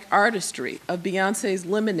cinematic artistry of Beyoncé's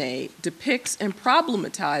Lemonade depicts and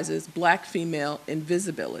problematizes black female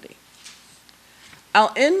invisibility.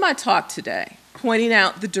 I'll end my talk today pointing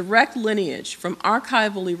out the direct lineage from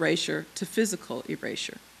archival erasure to physical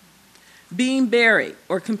erasure. Being buried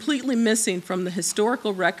or completely missing from the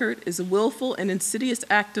historical record is a willful and insidious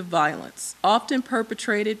act of violence, often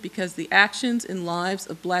perpetrated because the actions and lives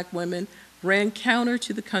of black women ran counter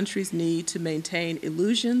to the country's need to maintain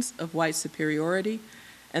illusions of white superiority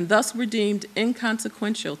and thus were deemed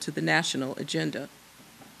inconsequential to the national agenda.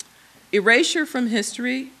 Erasure from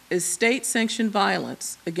history is state-sanctioned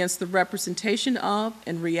violence against the representation of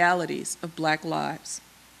and realities of black lives.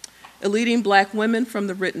 Deleting black women from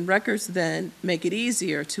the written records then make it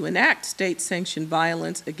easier to enact state-sanctioned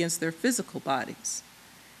violence against their physical bodies.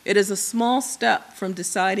 It is a small step from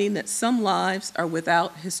deciding that some lives are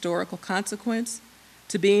without historical consequence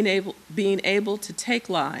to being able to take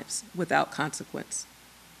lives without consequence.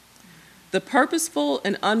 The purposeful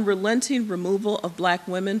and unrelenting removal of black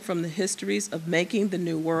women from the histories of making the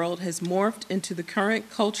new world has morphed into the current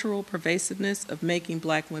cultural pervasiveness of making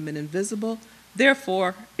black women invisible,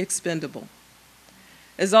 therefore expendable.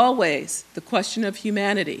 As always, the question of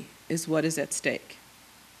humanity is what is at stake.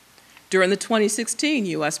 During the 2016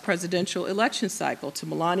 U.S. presidential election cycle to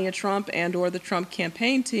Melania Trump and/or the Trump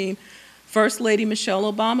campaign team, First Lady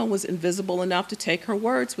Michelle Obama was invisible enough to take her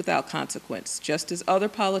words without consequence, just as other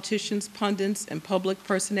politicians, pundits, and public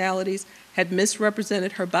personalities had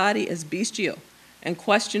misrepresented her body as bestial and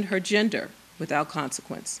questioned her gender without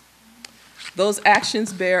consequence. Those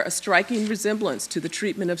actions bear a striking resemblance to the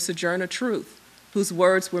treatment of Sojourner Truth, whose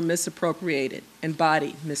words were misappropriated and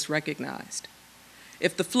body misrecognized.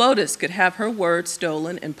 If the FLOTUS could have her words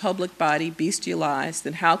stolen and public body bestialized,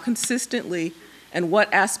 then how consistently and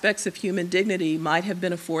what aspects of human dignity might have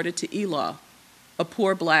been afforded to Elah, a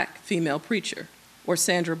poor black female preacher, or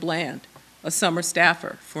Sandra Bland, a summer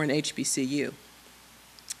staffer for an HBCU?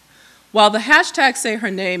 While the hashtag Say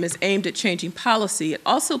Her Name is aimed at changing policy, it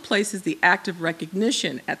also places the act of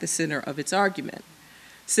recognition at the center of its argument.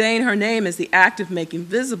 Saying her name is the act of making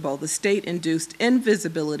visible the state-induced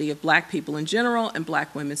invisibility of Black people in general and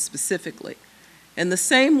Black women specifically. In the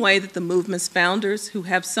same way that the movement's founders, who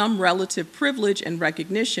have some relative privilege and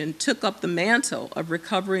recognition, took up the mantle of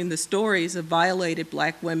recovering the stories of violated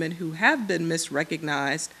Black women who have been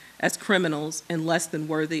misrecognized as criminals and less than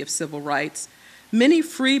worthy of civil rights, many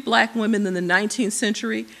free Black women in the 19th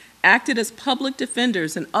century acted as public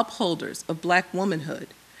defenders and upholders of Black womanhood.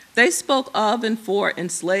 They spoke of and for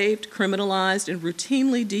enslaved, criminalized, and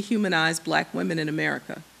routinely dehumanized Black women in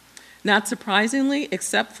America. Not surprisingly,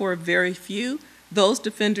 except for a very few, those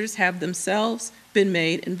defenders have themselves been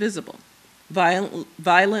made invisible,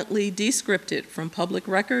 violently descripted from public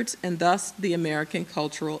records, and thus the American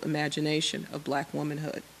cultural imagination of Black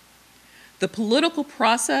womanhood. The political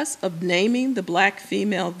process of naming the Black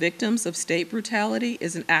female victims of state brutality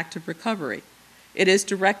is an act of recovery. It is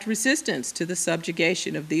direct resistance to the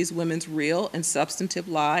subjugation of these women's real and substantive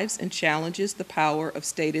lives and challenges the power of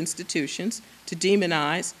state institutions to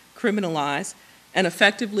demonize, criminalize, and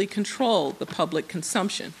effectively control the public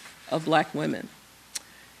consumption of Black women.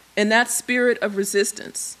 In that spirit of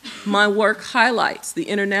resistance, my work highlights the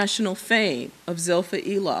international fame of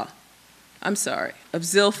Zilpha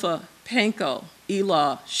Pankow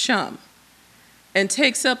Elah Shum, and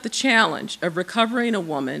takes up the challenge of recovering a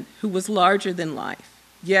woman who was larger than life,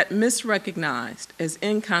 yet misrecognized as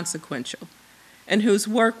inconsequential, and whose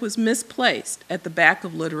work was misplaced at the back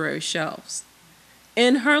of literary shelves.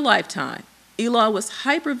 In her lifetime, Elah was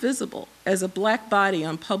hyper-visible as a Black body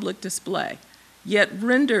on public display, yet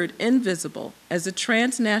rendered invisible as a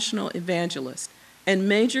transnational evangelist and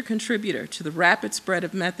major contributor to the rapid spread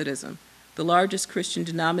of Methodism, the largest Christian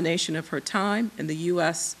denomination of her time in the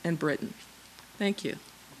US and Britain. Thank you.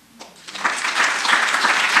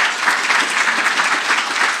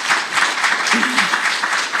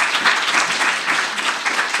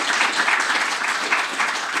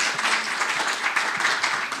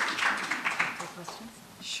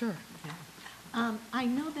 Sure. I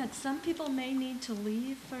know that some people may need to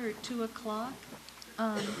leave for 2 o'clock.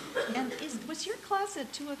 And was your class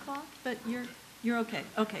at 2 o'clock? But you're okay.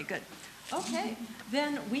 Okay, good. Okay,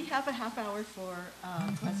 then we have a half hour for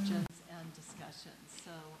questions and discussions.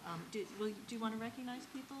 So do you want to recognize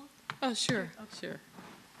people? Oh, sure, Okay. sure.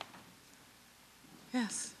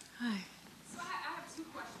 Yes, hi. So I have 2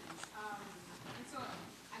 questions. And so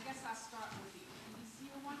I guess I'll start with the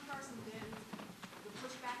easier one first and then the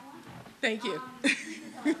pushback one. Thank you.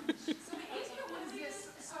 So the easier one is this.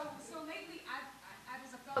 So lately I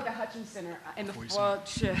was a fellow at the Hutchins Center in the well,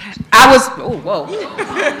 shit. I was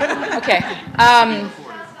okay.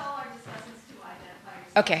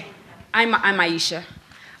 Okay. I'm Aisha.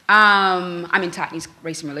 I'm in Totney's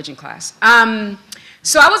race and religion class.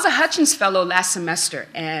 So I was a Hutchins Fellow last semester,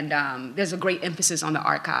 and there's a great emphasis on the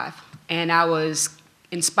archive. And I was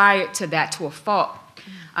inspired to that to a fault,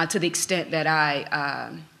 to the extent that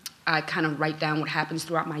I kind of write down what happens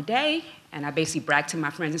throughout my day, and I basically brag to my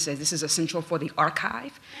friends and say, this is essential for the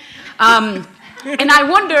archive. And I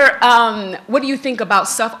wonder, what do you think about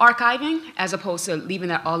self-archiving as opposed to leaving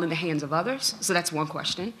that all in the hands of others? So that's one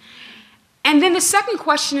question. And then the second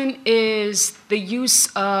question is the use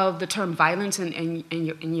of the term violence in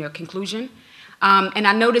your conclusion. And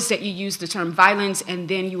I noticed that you used the term violence, and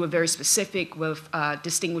then you were very specific with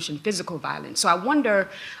distinguishing physical violence. So I wonder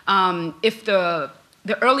if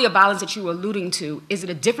the earlier violence that you were alluding to, is it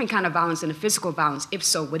a different kind of violence than a physical violence? If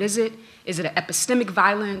so, what is it? Is it an epistemic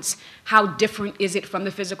violence? How different is it from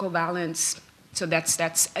the physical violence? So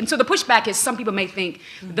and so the pushback is some people may think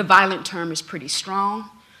the violent term is pretty strong.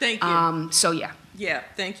 Thank you. So yeah. Yeah,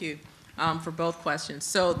 thank you for both questions.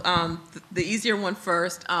 So the easier one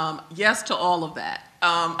first, yes to all of that.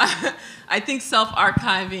 I think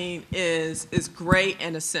self-archiving is great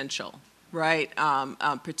and essential, right?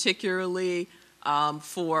 Particularly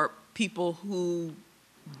for people who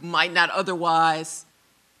might not otherwise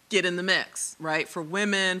get in the mix, right? For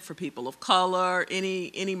women, for people of color,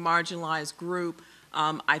 any marginalized group,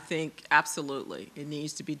 I think absolutely it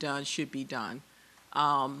needs to be done, should be done.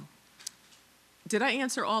 Did I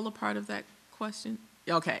answer all a part of that question?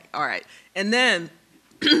 Okay, all right. And then,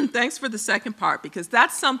 thanks for the second part, because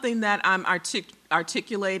that's something that I'm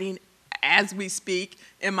articulating as we speak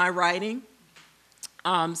in my writing.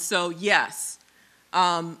 So yes,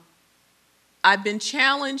 I've been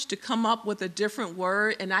challenged to come up with a different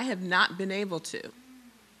word, and I have not been able to,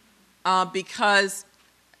 because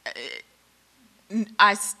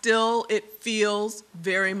it feels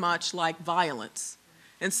very much like violence.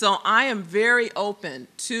 And so I am very open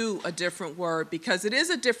to a different word because it is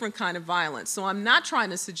a different kind of violence. So I'm not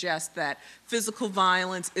trying to suggest that physical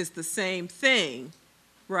violence is the same thing,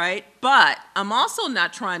 right? But I'm also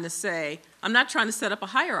not trying to say, I'm not trying to set up a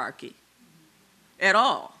hierarchy at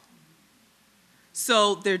all.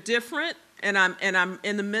 So they're different, and I'm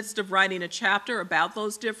in the midst of writing a chapter about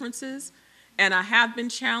those differences, and I have been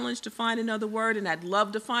challenged to find another word, and I'd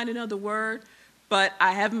love to find another word, but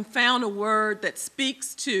I haven't found a word that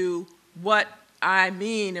speaks to what I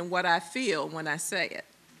mean and what I feel when I say it.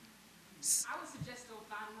 I would suggest don't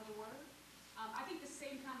find another word. I think the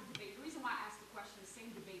same kind of debate, the reason why I asked the question, the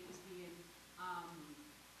same debate is being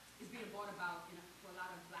brought about for a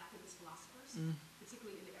lot of Black feminist philosophers,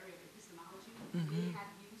 particularly in the area of epistemology. They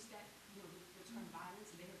have used that, the term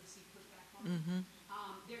violence, and they have received pushback from it.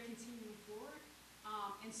 They're continuing forward.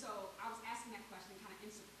 And so I was asking that question kind of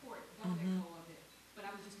in support, don't let go of it. But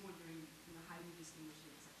I was just wondering, how do you distinguish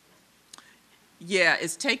it, et cetera? Yeah,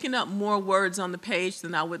 it's taking up more words on the page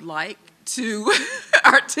than I would like to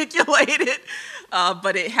articulate it,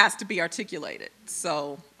 but it has to be articulated.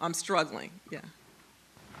 So I'm struggling, yeah.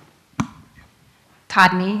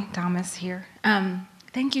 Todney Thomas here.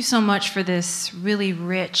 Thank you so much for this really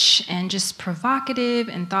rich and just provocative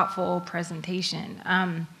and thoughtful presentation.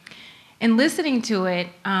 In listening to it,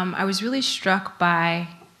 I was really struck by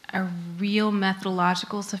a real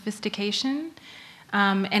methodological sophistication.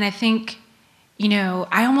 And I think,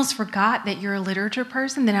 I almost forgot that you're a literature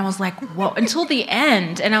person. Then I was like, whoa, until the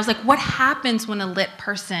end. And I was like, what happens when a lit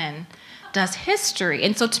person does history?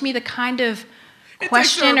 And so to me, the kind of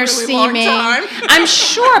question or seeming, I'm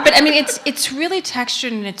sure, but I mean, it's really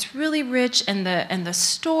textured and it's really rich, and the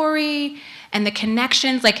story and the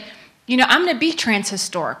connections, like, I'm going to be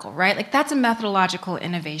transhistorical, right? Like, that's a methodological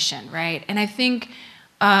innovation, right? And I think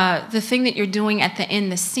the thing that you're doing at the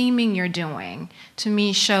end, the seaming you're doing, to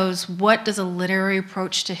me shows what does a literary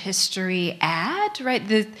approach to history add, right?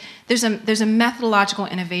 There's a methodological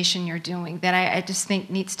innovation you're doing that I just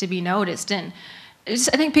think needs to be noticed. And I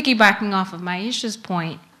think piggybacking off of Maisha's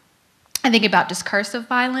point, I think about discursive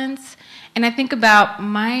violence, and I think about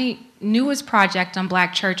my newest project on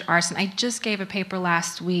Black church arson. I just gave a paper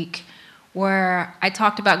last week where I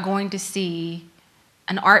talked about going to see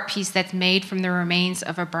an art piece that's made from the remains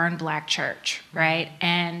of a burned Black church, right?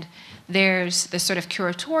 And there's this sort of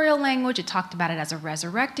curatorial language. It talked about it as a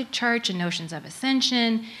resurrected church and notions of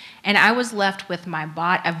ascension, and I was left with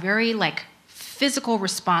a very physical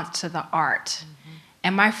response to the art.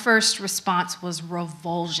 And my first response was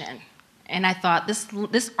revulsion. And I thought,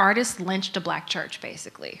 this artist lynched a Black church,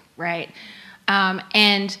 basically, right?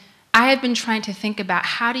 And I have been trying to think about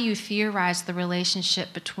how do you theorize the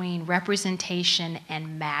relationship between representation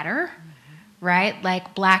and matter, right?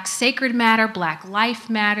 Like Black sacred matter, Black life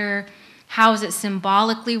matter. How is it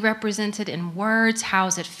symbolically represented in words? How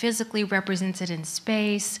is it physically represented in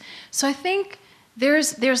space? So I think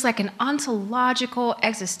there's like an ontological,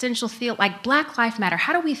 existential feel, like Black life matter.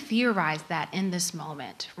 How do we theorize that in this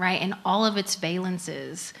moment, right? In all of its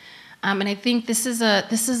valences. And I think this is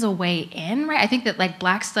a way in, right? I think that like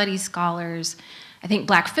Black studies scholars, I think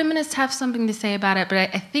Black feminists have something to say about it, but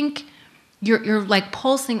I think you're like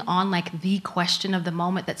pulsing on like the question of the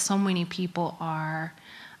moment that so many people are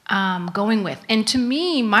going with. And to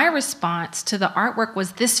me, my response to the artwork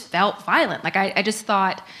was this felt violent. Like I just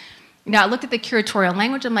thought, I looked at the curatorial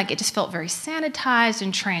language, I'm like, it just felt very sanitized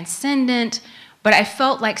and transcendent, but I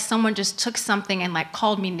felt like someone just took something and like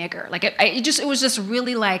called me nigger. Like it was just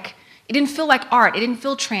really like, it didn't feel like art, it didn't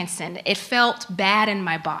feel transcendent. It felt bad in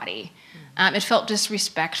my body. It felt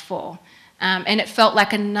disrespectful. And it felt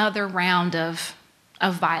like another round of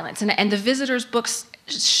violence. And the visitors' books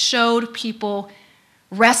showed people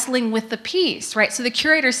wrestling with the piece, right? So the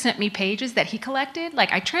curator sent me pages that he collected.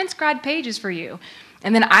 Like, I transcribed pages for you.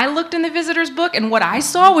 And then I looked in the visitor's book, and what I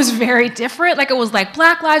saw was very different. Like, it was like,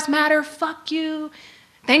 Black Lives Matter, fuck you.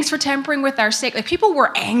 Thanks for tampering with our sake. Like, people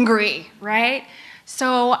were angry, right?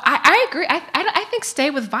 So I agree. I think stay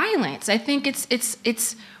with violence. I think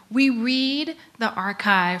it's we read the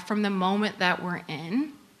archive from the moment that we're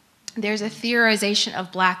in. There's a theorization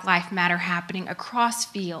of Black Lives Matter happening across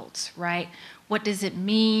fields, right? What does it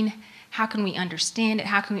mean? How can we understand it?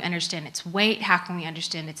 How can we understand its weight? How can we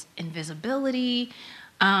understand its invisibility?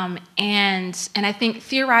 And I think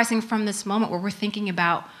theorizing from this moment where we're thinking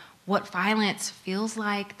about what violence feels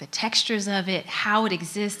like, the textures of it, how it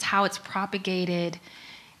exists, how it's propagated,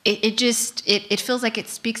 it feels like it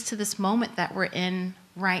speaks to this moment that we're in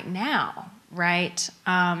right now, right?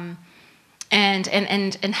 And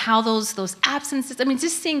how those absences. I mean,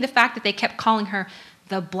 just seeing the fact that they kept calling her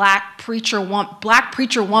the black preacher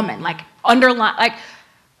woman, like underline, like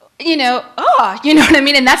you know, oh, you know what I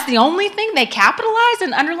mean? And that's the only thing they capitalize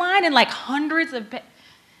and underline in like hundreds of.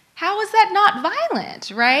 How is that not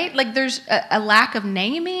violent, right? Like there's a lack of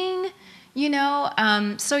naming, you know?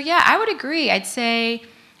 So yeah, I would agree. I'd say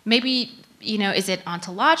maybe, you know, is it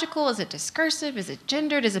ontological? Is it discursive? Is it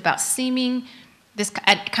gendered? Is it about seeming this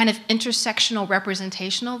kind of intersectional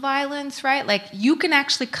representational violence, right? Like you can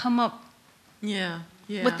actually come up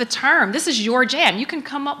with the term. This is your jam. You can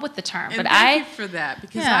come up with the term. And but thank you for that,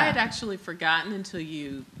 because Yeah. I had actually forgotten until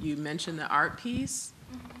you mentioned the art piece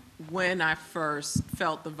when I first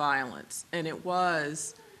felt the violence. And it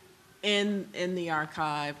was in the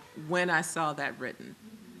archive when I saw that written.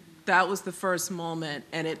 That was the first moment,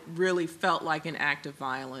 and it really felt like an act of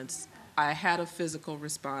violence. I had a physical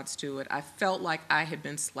response to it. I felt like I had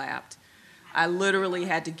been slapped. I literally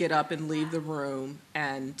had to get up and leave the room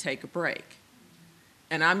and take a break.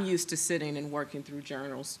 And I'm used to sitting and working through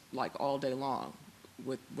journals like all day long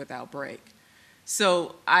without break.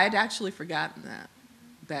 So I had actually forgotten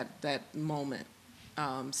that moment.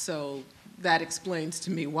 So that explains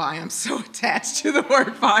to me why I'm so attached to the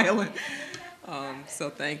word violent. So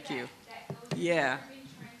thank you. Yeah.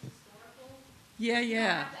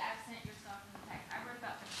 Yeah.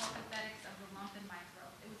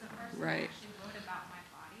 Right. Actually wrote about my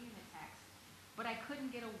body in the text, but I couldn't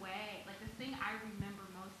get away. Like the thing I remember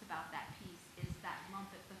most about that piece is that lump.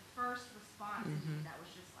 That the first response to me that was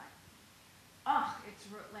just like, oh, it's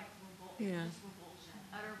like Yeah. just revulsion,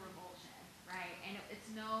 utter revulsion, right? And it's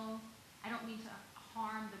no, I don't mean to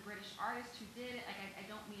harm the British artist who did it. Like I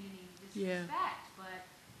don't mean any disrespect, but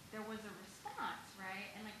there was a response, right?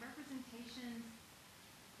 And like representations,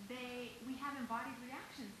 we have embodied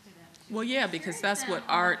reactions to them. Well, yeah, because that's what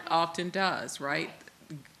art often does, right?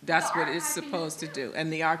 That's what it's supposed to do,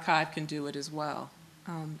 and the archive can do it as well.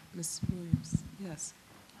 Ms. Williams, yes.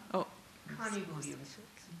 Oh, Connie Williams.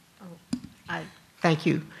 Thank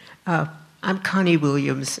you. I'm Connie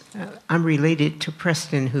Williams. I'm related to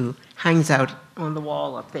Preston, who hangs out on the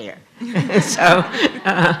wall up there. So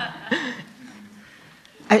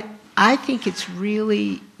I think it's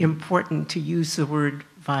really important to use the word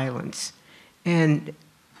violence. And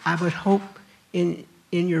I would hope in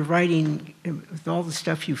your writing, with all the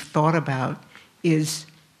stuff you've thought about, is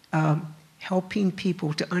helping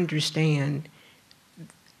people to understand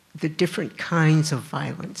the different kinds of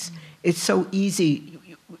violence. It's so easy.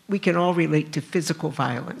 We can all relate to physical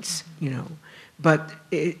violence, you know, but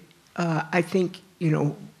I think, you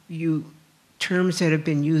know, terms that have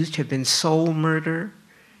been used have been soul murder.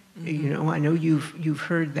 You know, I know you've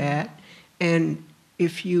heard that. And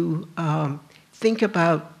if you think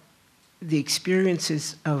about the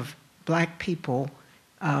experiences of Black people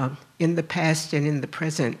in the past and in the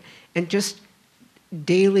present, and just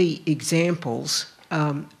daily examples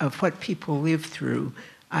of what people live through.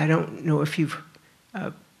 I don't know if you've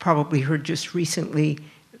probably heard just recently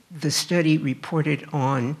the study reported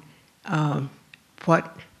on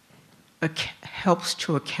what helps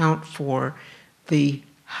to account for the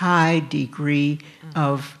high degree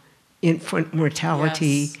of infant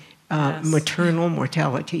mortality, maternal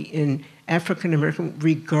mortality in African American,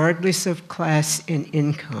 regardless of class and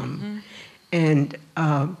income. And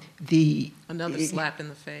another slap in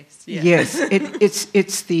the face. Yeah. Yes,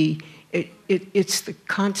 it's the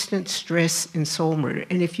constant stress and soul murder.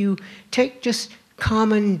 And if you take just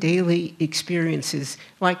common daily experiences,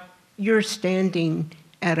 like you're standing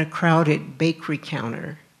at a crowded bakery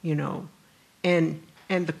counter, you know, and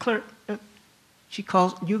the clerk, she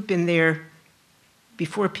calls, you've been there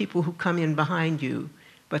before people who come in behind you,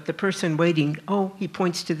 but the person waiting, oh, he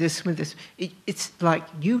points to this with this. It's like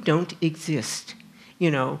you don't exist,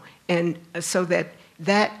 you know, and so that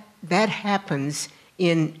happens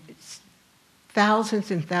in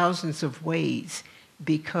thousands and thousands of ways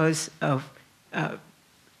because of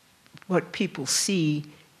what people see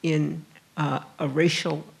in what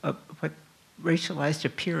racialized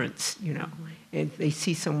appearance, you know, and they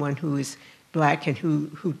see someone who is Black and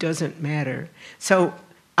who doesn't matter. So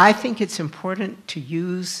I think it's important to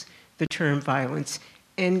use the term violence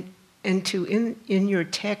and to, in your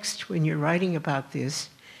text, when you're writing about this,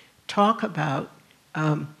 talk about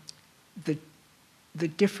the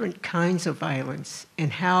different kinds of violence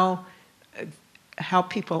and how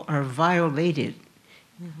people are violated,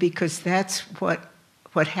 because that's what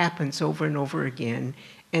happens over and over again,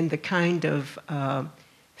 and the kind of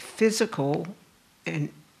physical and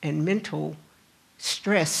mental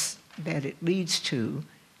stress that it leads to,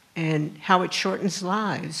 and how it shortens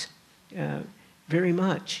lives very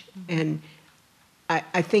much. And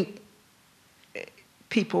I think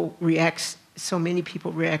so many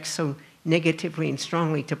people react so negatively and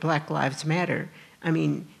strongly to Black Lives Matter. I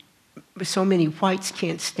mean, so many whites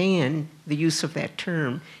can't stand the use of that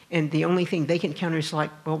term, and the only thing they can counter is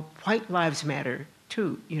like, well, white lives matter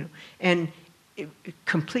too, you know, and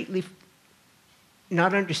completely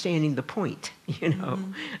not understanding the point, you know,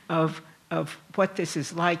 of what this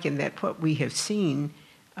is like, and that what we have seen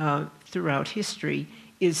throughout history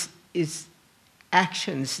is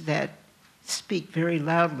actions that speak very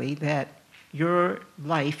loudly that your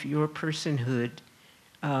life, your personhood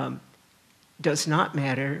does not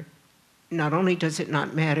matter. Not only does it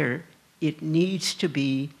not matter, it needs to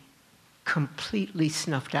be completely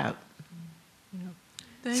snuffed out. You know?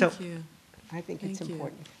 Thank you. I think Thank it's you.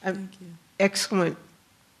 important. Thank you. Excellent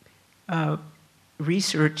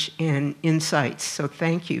research and insights, so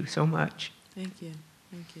thank you so much. Thank you.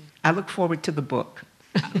 Thank you. I look forward to the book.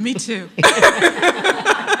 Me too.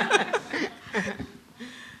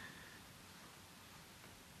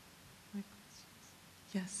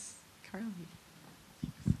 Yes, Carly.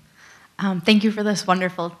 Thank you for this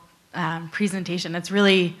wonderful presentation. It's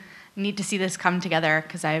really neat to see this come together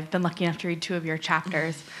because I've been lucky enough to read 2 of your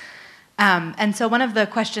chapters. And so one of the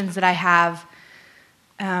questions that I have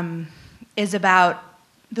is about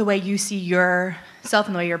the way you see yourself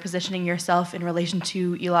and the way you're positioning yourself in relation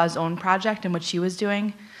to Elah's own project and what she was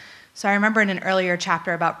doing. So I remember in an earlier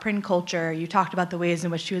chapter about print culture, you talked about the ways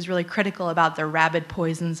in which she was really critical about the rabid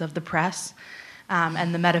poisons of the press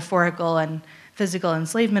and the metaphorical and physical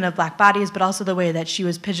enslavement of black bodies, but also the way that she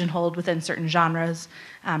was pigeonholed within certain genres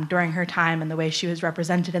during her time and the way she was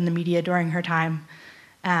represented in the media during her time,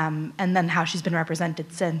 and then how she's been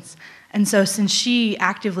represented since. And so since she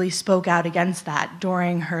actively spoke out against that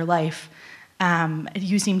during her life,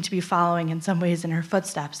 you seem to be following in some ways in her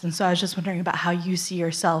footsteps. And so I was just wondering about how you see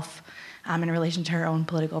yourself in relation to her own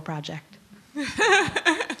political project.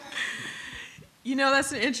 You know,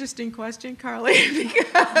 that's an interesting question, Carly,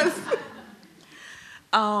 because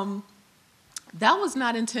that was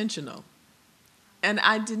not intentional. And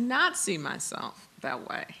I did not see myself that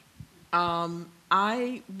way.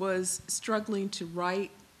 I was struggling to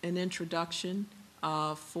write an introduction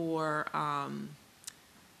for an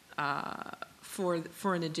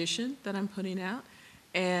edition that I'm putting out,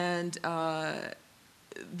 and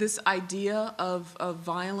this idea of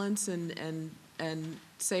violence and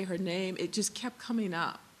say her name, it just kept coming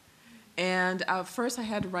up. And first I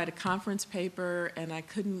had to write a conference paper, and I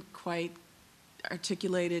couldn't quite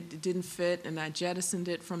articulate it. It didn't fit, and I jettisoned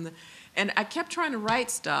it from the. And I kept trying to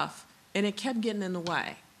write stuff, and it kept getting in the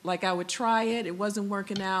way. Like I would try it, it wasn't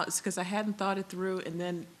working out. It's because I hadn't thought it through, and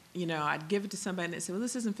then I'd give it to somebody, and they'd say, "Well,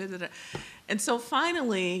 this isn't fit." And so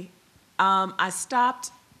finally, I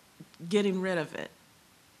stopped getting rid of it,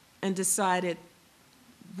 and decided,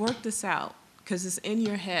 work this out, because it's in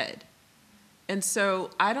your head. And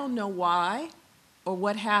so I don't know why or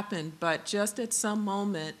what happened, but just at some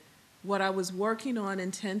moment, what I was working on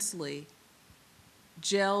intensely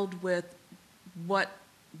gelled with what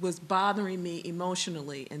was bothering me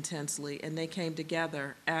emotionally intensely, and they came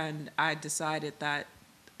together, and I decided that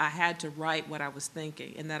I had to write what I was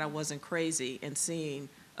thinking and that I wasn't crazy in seeing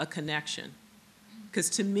a connection. Because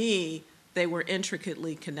to me, they were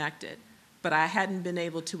intricately connected, but I hadn't been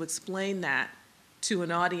able to explain that to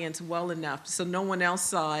an audience well enough, so no one else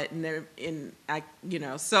saw it,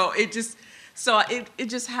 so it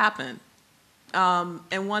just happened.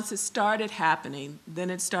 And once it started happening,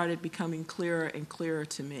 then it started becoming clearer and clearer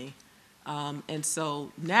to me. And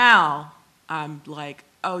so now I'm like,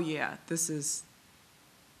 oh yeah, this is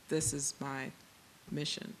my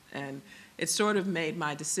mission. And it sort of made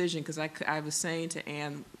my decision, because I was saying to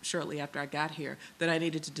Ann shortly after I got here that I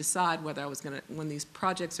needed to decide whether I was going to, when these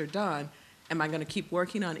projects are done, am I going to keep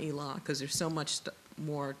working on Elah, because there's so much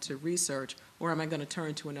more to research, or am I going to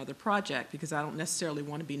turn to another project, because I don't necessarily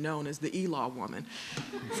want to be known as the Elah woman.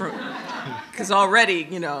 Because already,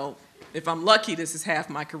 if I'm lucky, this is half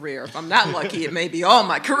my career. If I'm not lucky, it may be all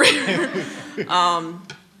my career.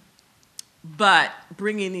 But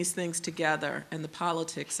bringing these things together and the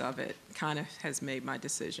politics of it kind of has made my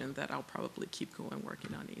decision that I'll probably keep going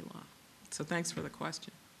working on Elah. So thanks for the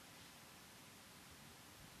question.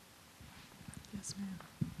 Yes,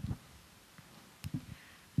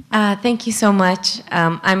 ma'am. Thank you so much.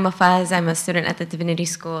 I'm Mafaz. I'm a student at the Divinity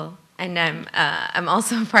School, and I'm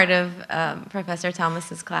also part of Professor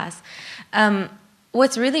Thomas's class.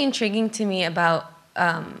 What's really intriguing to me about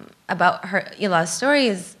her Elah's story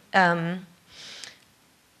is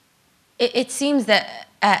it seems that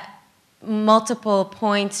at multiple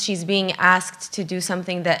points she's being asked to do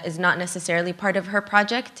something that is not necessarily part of her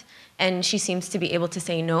project, and she seems to be able to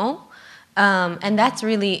say no. And that's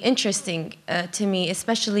really interesting to me,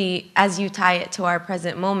 especially as you tie it to our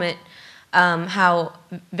present moment. how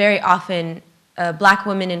very often black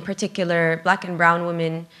women in particular, black and brown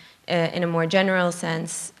women in a more general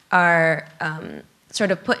sense, are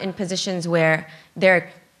sort of put in positions where they're,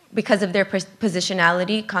 because of their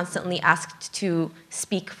positionality, constantly asked to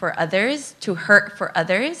speak for others, to hurt for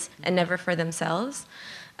others, and never for themselves.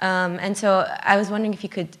 And so I was wondering if you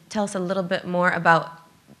could tell us a little bit more about,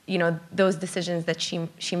 those decisions that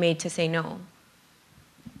she made to say no.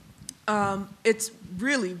 It's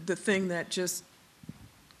really the thing that just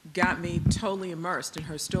got me totally immersed in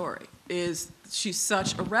her story, is she's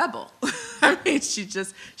such a rebel. I mean, she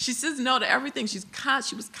says no to everything. She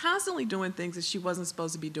was constantly doing things that she wasn't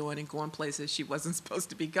supposed to be doing and going places she wasn't supposed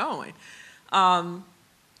to be going. And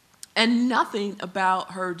nothing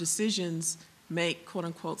about her decisions make quote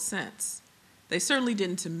unquote sense. They certainly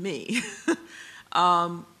didn't to me.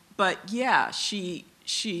 But yeah, she,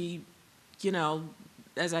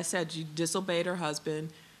 as I said, she disobeyed her husband.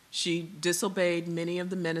 She disobeyed many of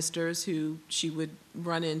the ministers who she would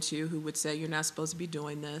run into, who would say, you're not supposed to be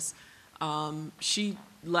doing this. She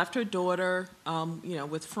left her daughter,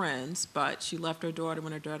 with friends, but she left her daughter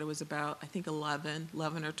when her daughter was about, I think, 11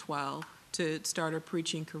 or 12, to start her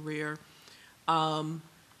preaching career. To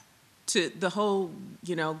the whole,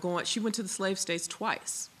 she went to the slave states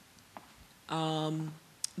twice.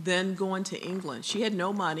 Then going to England. She had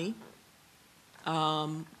no money.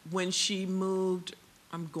 When she moved,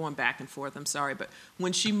 I'm going back and forth, I'm sorry, but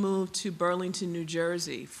when she moved to Burlington, New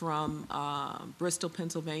Jersey from Bristol,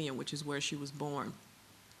 Pennsylvania, which is where she was born,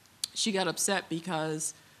 she got upset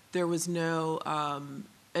because there was no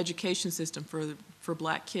education system for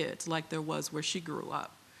black kids like there was where she grew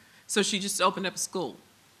up. So she just opened up a school.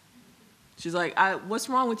 She's like, what's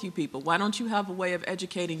wrong with you people? Why don't you have a way of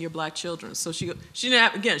educating your black children? So she didn't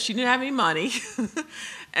have any money,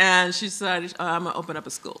 and she decided, I'm gonna open up a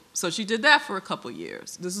school. So she did that for a couple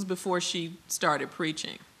years. This is before she started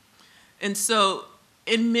preaching. And so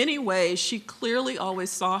in many ways, she clearly always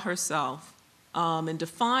saw herself and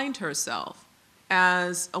defined herself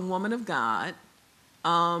as a woman of God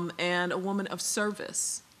and a woman of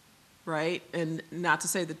service. Right? And not to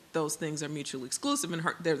say that those things are mutually exclusive, and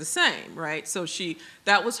they're the same, right? So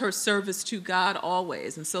that was her service to God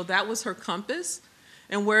always. And so that was her compass.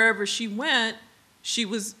 And wherever she went, she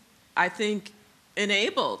was, I think,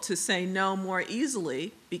 enabled to say no more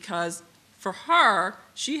easily, because for her,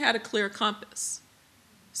 she had a clear compass.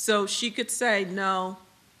 So she could say, no,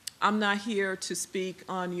 I'm not here to speak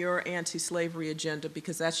on your anti-slavery agenda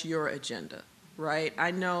because that's your agenda, right? I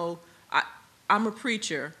know I'm a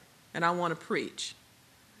preacher, and I want to preach.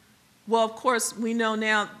 Well, of course, we know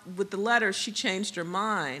now with the letter, she changed her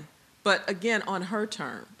mind, but again, on her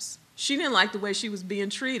terms. She didn't like the way she was being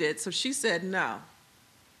treated, so she said no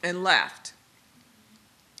and left.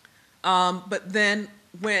 But then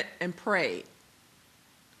went and prayed,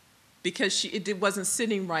 because it wasn't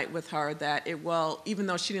sitting right with her that even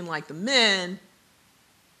though she didn't like the men,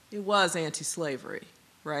 it was anti-slavery,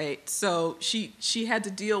 right? So she had to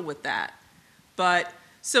deal with that. But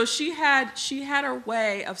so she had her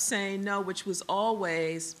way of saying no, which was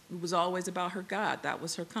always about her God. That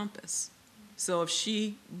was her compass. So if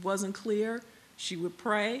she wasn't clear, she would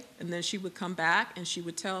pray, and then she would come back and she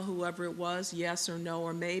would tell whoever it was yes or no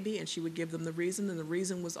or maybe, and she would give them the reason, and the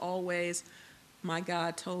reason was always, my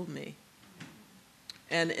God told me.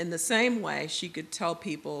 And in the same way, she could tell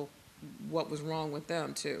people what was wrong with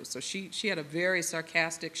them too. So she had a very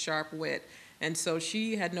sarcastic, sharp wit. And so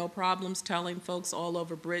she had no problems telling folks all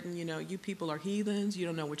over Britain, you people are heathens, you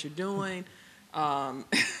don't know what you're doing,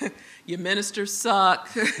 your ministers suck,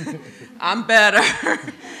 I'm better.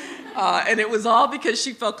 And it was all because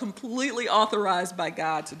she felt completely authorized by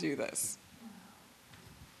God to do this.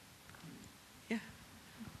 Yeah.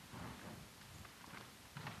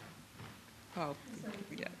 Oh,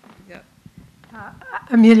 yeah.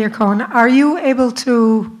 Amelia Cohen, are you able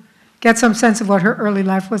to get some sense of what her early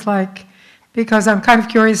life was like? Because I'm kind of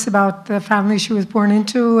curious about the family she was born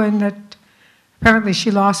into, and that apparently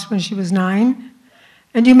she lost when she was 9.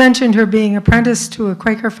 And you mentioned her being apprenticed to a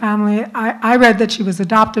Quaker family. I read that she was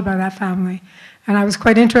adopted by that family, and I was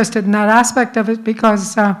quite interested in that aspect of it,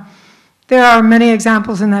 because there are many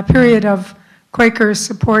examples in that period of Quakers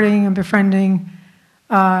supporting and befriending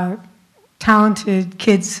talented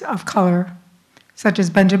kids of color, such as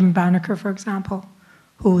Benjamin Banneker, for example,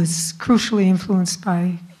 who was crucially influenced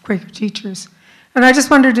by Quaker teachers. And I just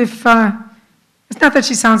wondered if, it's not that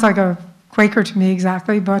she sounds like a Quaker to me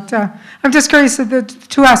exactly, but I'm just curious of the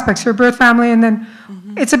two aspects, her birth family, and then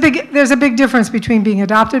there's a big difference between being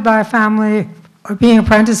adopted by a family, or being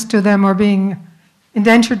apprenticed to them, or being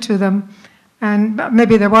indentured to them. And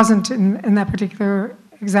maybe there wasn't in that particular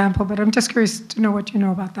example, but I'm just curious to know what you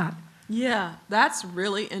know about that. Yeah, that's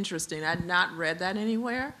really interesting. I'd not read that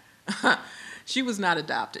anywhere. She was not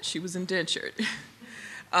adopted. She was indentured.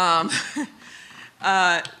 And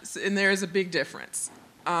there is a big difference.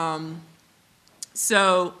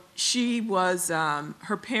 So she was,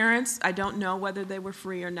 her parents, I don't know whether they were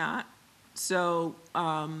free or not. So,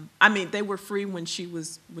 I mean, they were free when she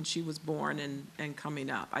was born and coming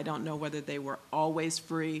up. I don't know whether they were always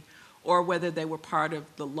free or whether they were part of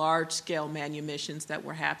the large-scale manumissions that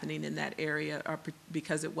were happening in that area, or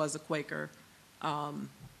because it was a Quaker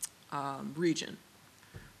region,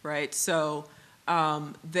 right? So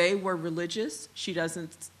they were religious. She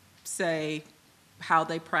doesn't say how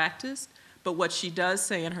they practiced, but what she does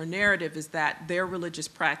say in her narrative is that their religious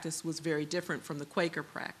practice was very different from the Quaker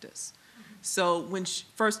practice. So when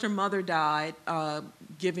first her mother died,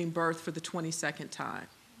 giving birth for the 22nd time,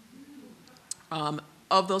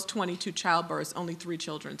 of those 22 childbirths, only 3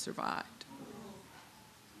 children survived.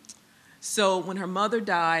 So when her mother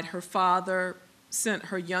died, her father sent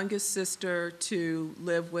her youngest sister to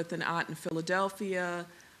live with an aunt in Philadelphia.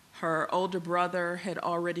 Her older brother had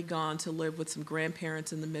already gone to live with some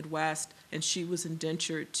grandparents in the Midwest, and she was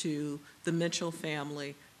indentured to the Mitchell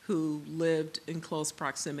family, who lived in close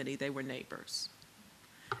proximity. They were neighbors.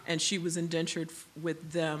 And she was indentured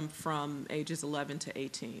with them from ages 11 to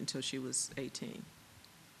 18 until she was 18.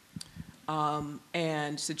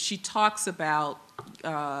 And so she talks about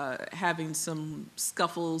having some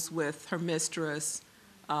scuffles with her mistress,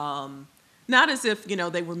 not as if, you know,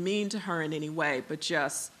 they were mean to her in any way, but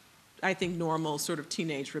just, I think, normal sort of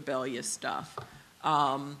teenage rebellious stuff. She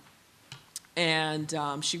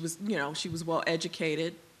was, you know, she was well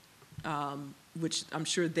educated, which I'm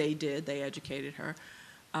sure they did. They educated her.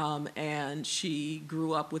 And she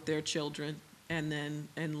grew up with their children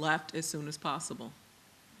and left as soon as possible.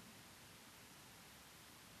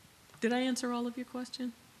 Did I answer all of your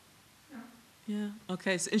question? No. Yeah,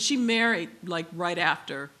 okay. So, and she married like right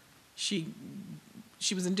after. She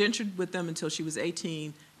was indentured with them until she was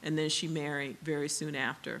 18, and then she married very soon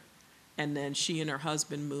after. And then she and her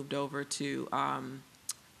husband moved over to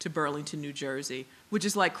Burlington, New Jersey, which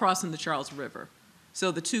is like crossing the Charles River.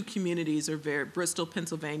 So the two communities are Bristol,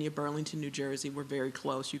 Pennsylvania, Burlington, New Jersey were very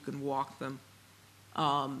close. You can walk them.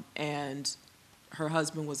 And her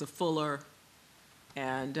husband was a fuller,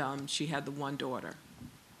 and she had the one daughter.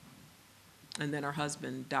 And then her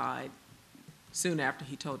husband died soon after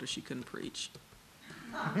he told her she couldn't preach.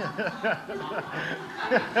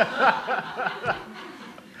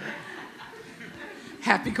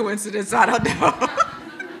 Happy coincidence, I don't know.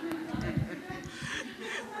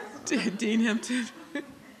 Dean Hampton.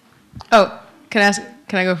 Oh, can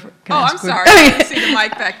I go? I'm sorry. I didn't see the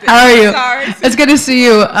mic back there. How are you? Sorry. It's good to see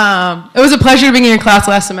you. It was a pleasure being in your class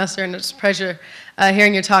last semester, and it's a pleasure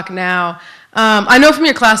hearing your talk now. I know from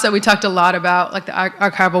your class that we talked a lot about like the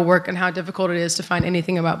archival work and how difficult it is to find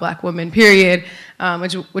anything about Black women, period,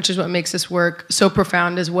 which is what makes this work so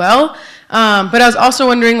profound as well. But I was also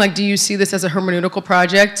wondering, like, do you see this as a hermeneutical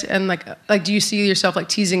project? And like do you see yourself like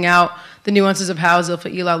teasing out the nuances of how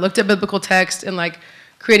Zilpha Ellah looked at biblical text and like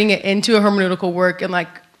creating it into a hermeneutical work and like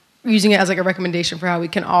using it as like a recommendation for how we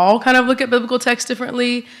can all kind of look at biblical text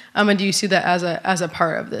differently? And do you see that as a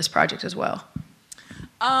part of this project as well?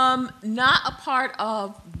 Not a part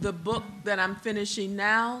of the book that I'm finishing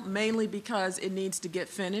now, mainly because it needs to get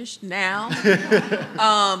finished now.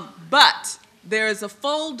 But there is a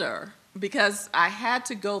folder, because I had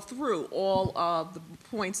to go through all of the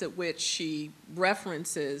points at which she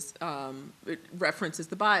references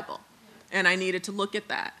the Bible. And I needed to look at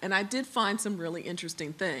that. And I did find some really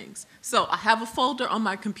interesting things. So I have a folder on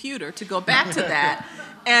my computer to go back to that.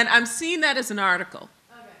 And I'm seeing that as an article.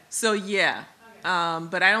 Okay. So yeah.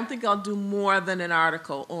 But I don't think I'll do more than an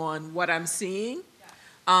article on what I'm seeing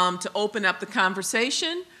to open up the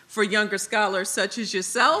conversation for younger scholars such as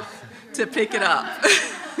yourself to pick it up.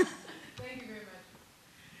 Thank you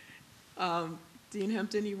very much. Dean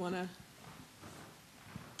Hampton, you want to?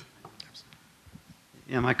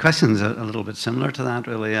 Yeah, my question's a little bit similar to that,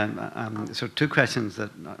 really. So two questions that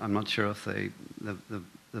I'm not sure if the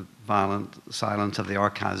violent silence of the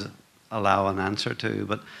archives allow an answer to,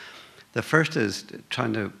 but the first is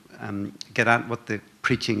trying to get at what the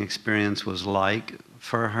preaching experience was like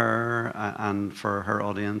for her and for her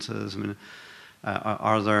audiences. I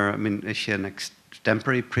mean, is she an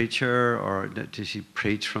extempore preacher, or does she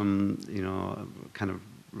preach from, you know, kind of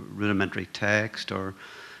rudimentary text, or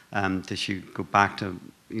does she go back to,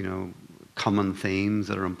 you know, common themes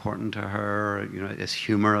that are important to her? You know, is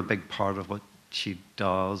humor a big part of what she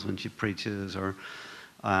does when she preaches, or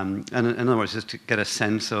And in other words, just to get a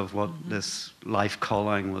sense of what this life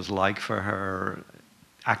calling was like for her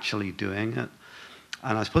actually doing it.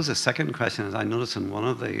 And I suppose the second question is, I noticed in one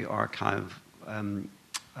of the archive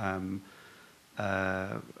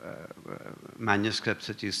manuscripts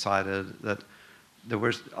that you cited that there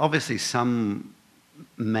were obviously some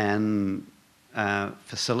men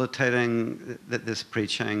facilitating this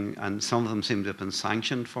preaching, and some of them seem to have been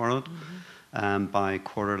sanctioned for it by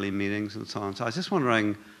quarterly meetings and so on. So I was just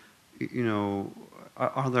wondering, you know,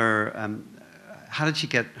 are there, how did she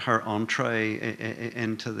get her entree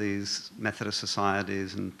into these Methodist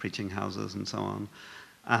societies and preaching houses and so on?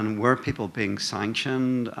 And were people being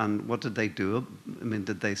sanctioned, and what did they do? I mean,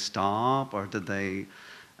 did they stop, or did they,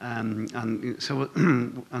 and so,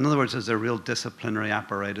 in other words, is there a real disciplinary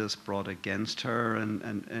apparatus brought against her and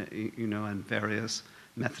you know, in various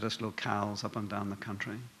Methodist locales up and down the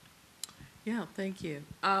country? Yeah, thank you.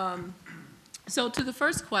 So to the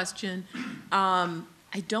first question, I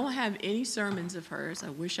don't have any sermons of hers. I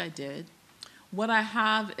wish I did. What I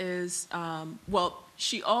have is, well,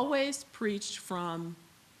 she always preached from,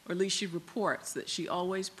 or at least she reports that she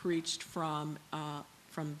always preached from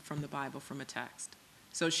the Bible, from a text.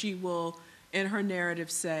 So she will, in her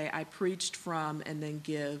narrative, say, I preached from, and then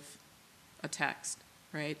give a text,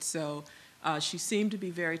 right? So she seemed to be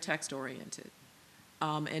very text-oriented,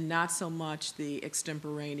 and not so much the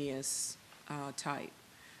extemporaneous type.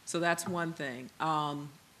 So that's one thing. I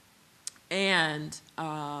mean,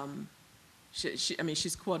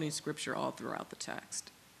 she's quoting scripture all throughout the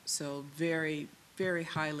text. So very, very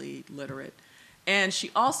highly literate. And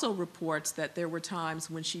she also reports that there were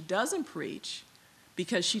times when she doesn't preach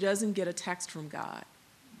because she doesn't get a text from God.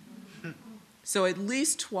 So at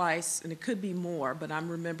least twice, and it could be more, but I'm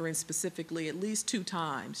remembering specifically at least 2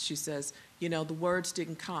 times, she says, you know, the words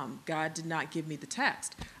didn't come. God did not give me the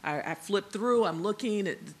text. I flipped through, I'm looking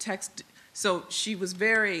at the text. So she was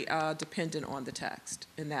very dependent on the text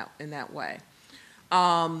in that way.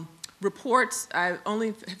 Reports, I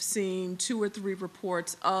only have seen 2 or 3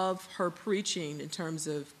 reports of her preaching in terms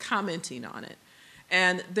of commenting on it.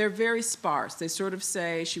 And they're very sparse. They sort of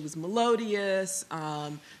say she was melodious,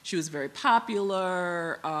 she was very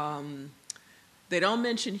popular. They don't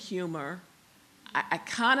mention humor. I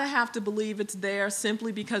kind of have to believe it's there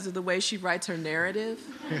simply because of the way she writes her narrative.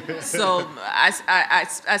 So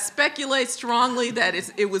I speculate strongly that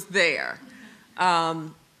it was there.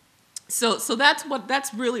 So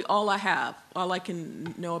that's really all I have, all I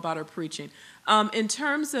can know about her preaching. In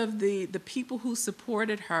terms of the people who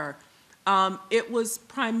supported her, it was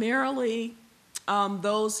primarily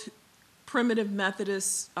those primitive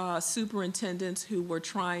Methodist superintendents who were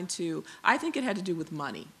trying to, I think it had to do with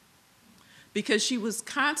money, because she was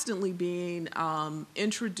constantly being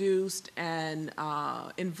introduced and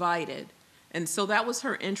invited. And so that was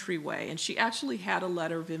her entryway. And she actually had a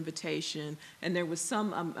letter of invitation. And there was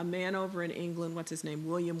a man over in England, what's his name,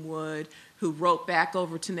 William Wood, who wrote back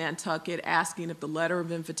over to Nantucket asking if the letter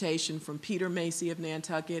of invitation from Peter Macy of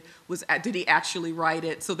Nantucket did he actually write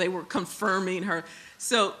it? So they were confirming her.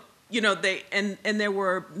 So, you know, and there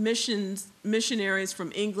were missionaries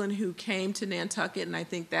from England who came to Nantucket, and I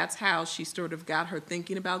think that's how she sort of got her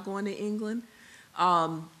thinking about going to England.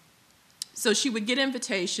 So she would get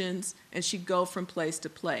invitations, and she'd go from place to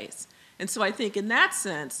place. And so I think in that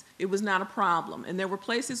sense, it was not a problem. And there were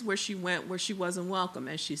places where she went where she wasn't welcome,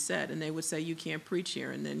 as she said, and they would say, you can't preach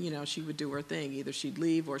here. And then, you know, she would do her thing. Either she'd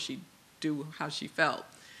leave or she'd do how she felt.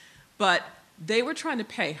 But they were trying to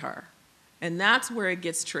pay her, and that's where it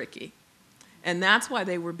gets tricky. And that's why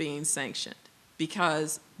they were being sanctioned,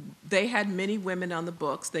 because they had many women on the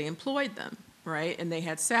books. They employed them, right? And they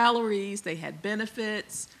had salaries, they had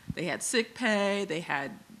benefits, they had sick pay, they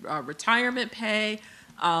had retirement pay.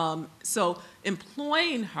 So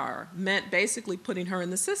employing her meant basically putting her in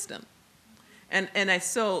the system.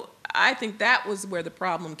 So I think that was where the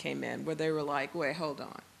problem came in, where they were like, wait, hold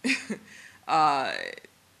on.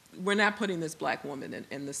 We're not putting this black woman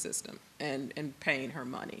in the system and paying her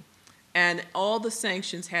money. And all the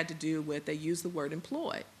sanctions had to do with, they used the word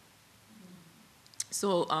employ.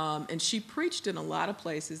 So, and she preached in a lot of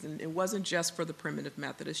places, and it wasn't just for the primitive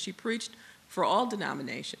Methodists. She preached for all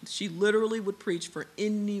denominations. She literally would preach for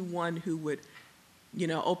anyone who would, you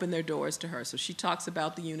know, open their doors to her. So she talks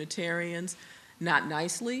about the Unitarians, not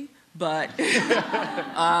nicely, but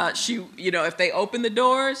she, you know, if they opened the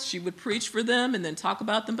doors, she would preach for them and then talk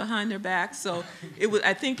about them behind their backs. So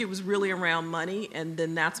I think it was really around money, and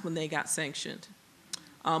then that's when they got sanctioned.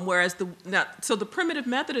 Whereas the primitive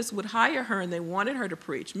Methodists would hire her and they wanted her to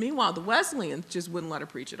preach. Meanwhile, the Wesleyans just wouldn't let her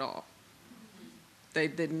preach at all. They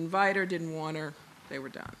didn't invite her, didn't want her, they were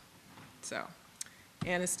done. So,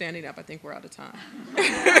 Anna's standing up. I think we're out of time.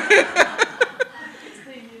 It's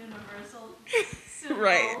the universal symbol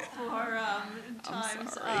Right. for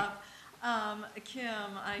time's sorry. up.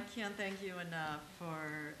 Kim, I can't thank you enough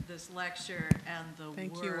for this lecture and the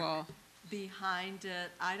Thank work you all. behind it.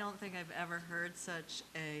 I don't think I've ever heard such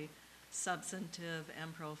a substantive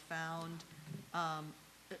and profound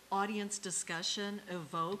audience discussion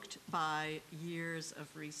evoked by years of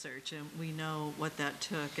research, and we know what that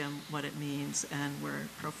took and what it means, and we're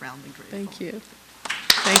profoundly grateful. Thank you.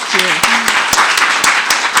 Thank you.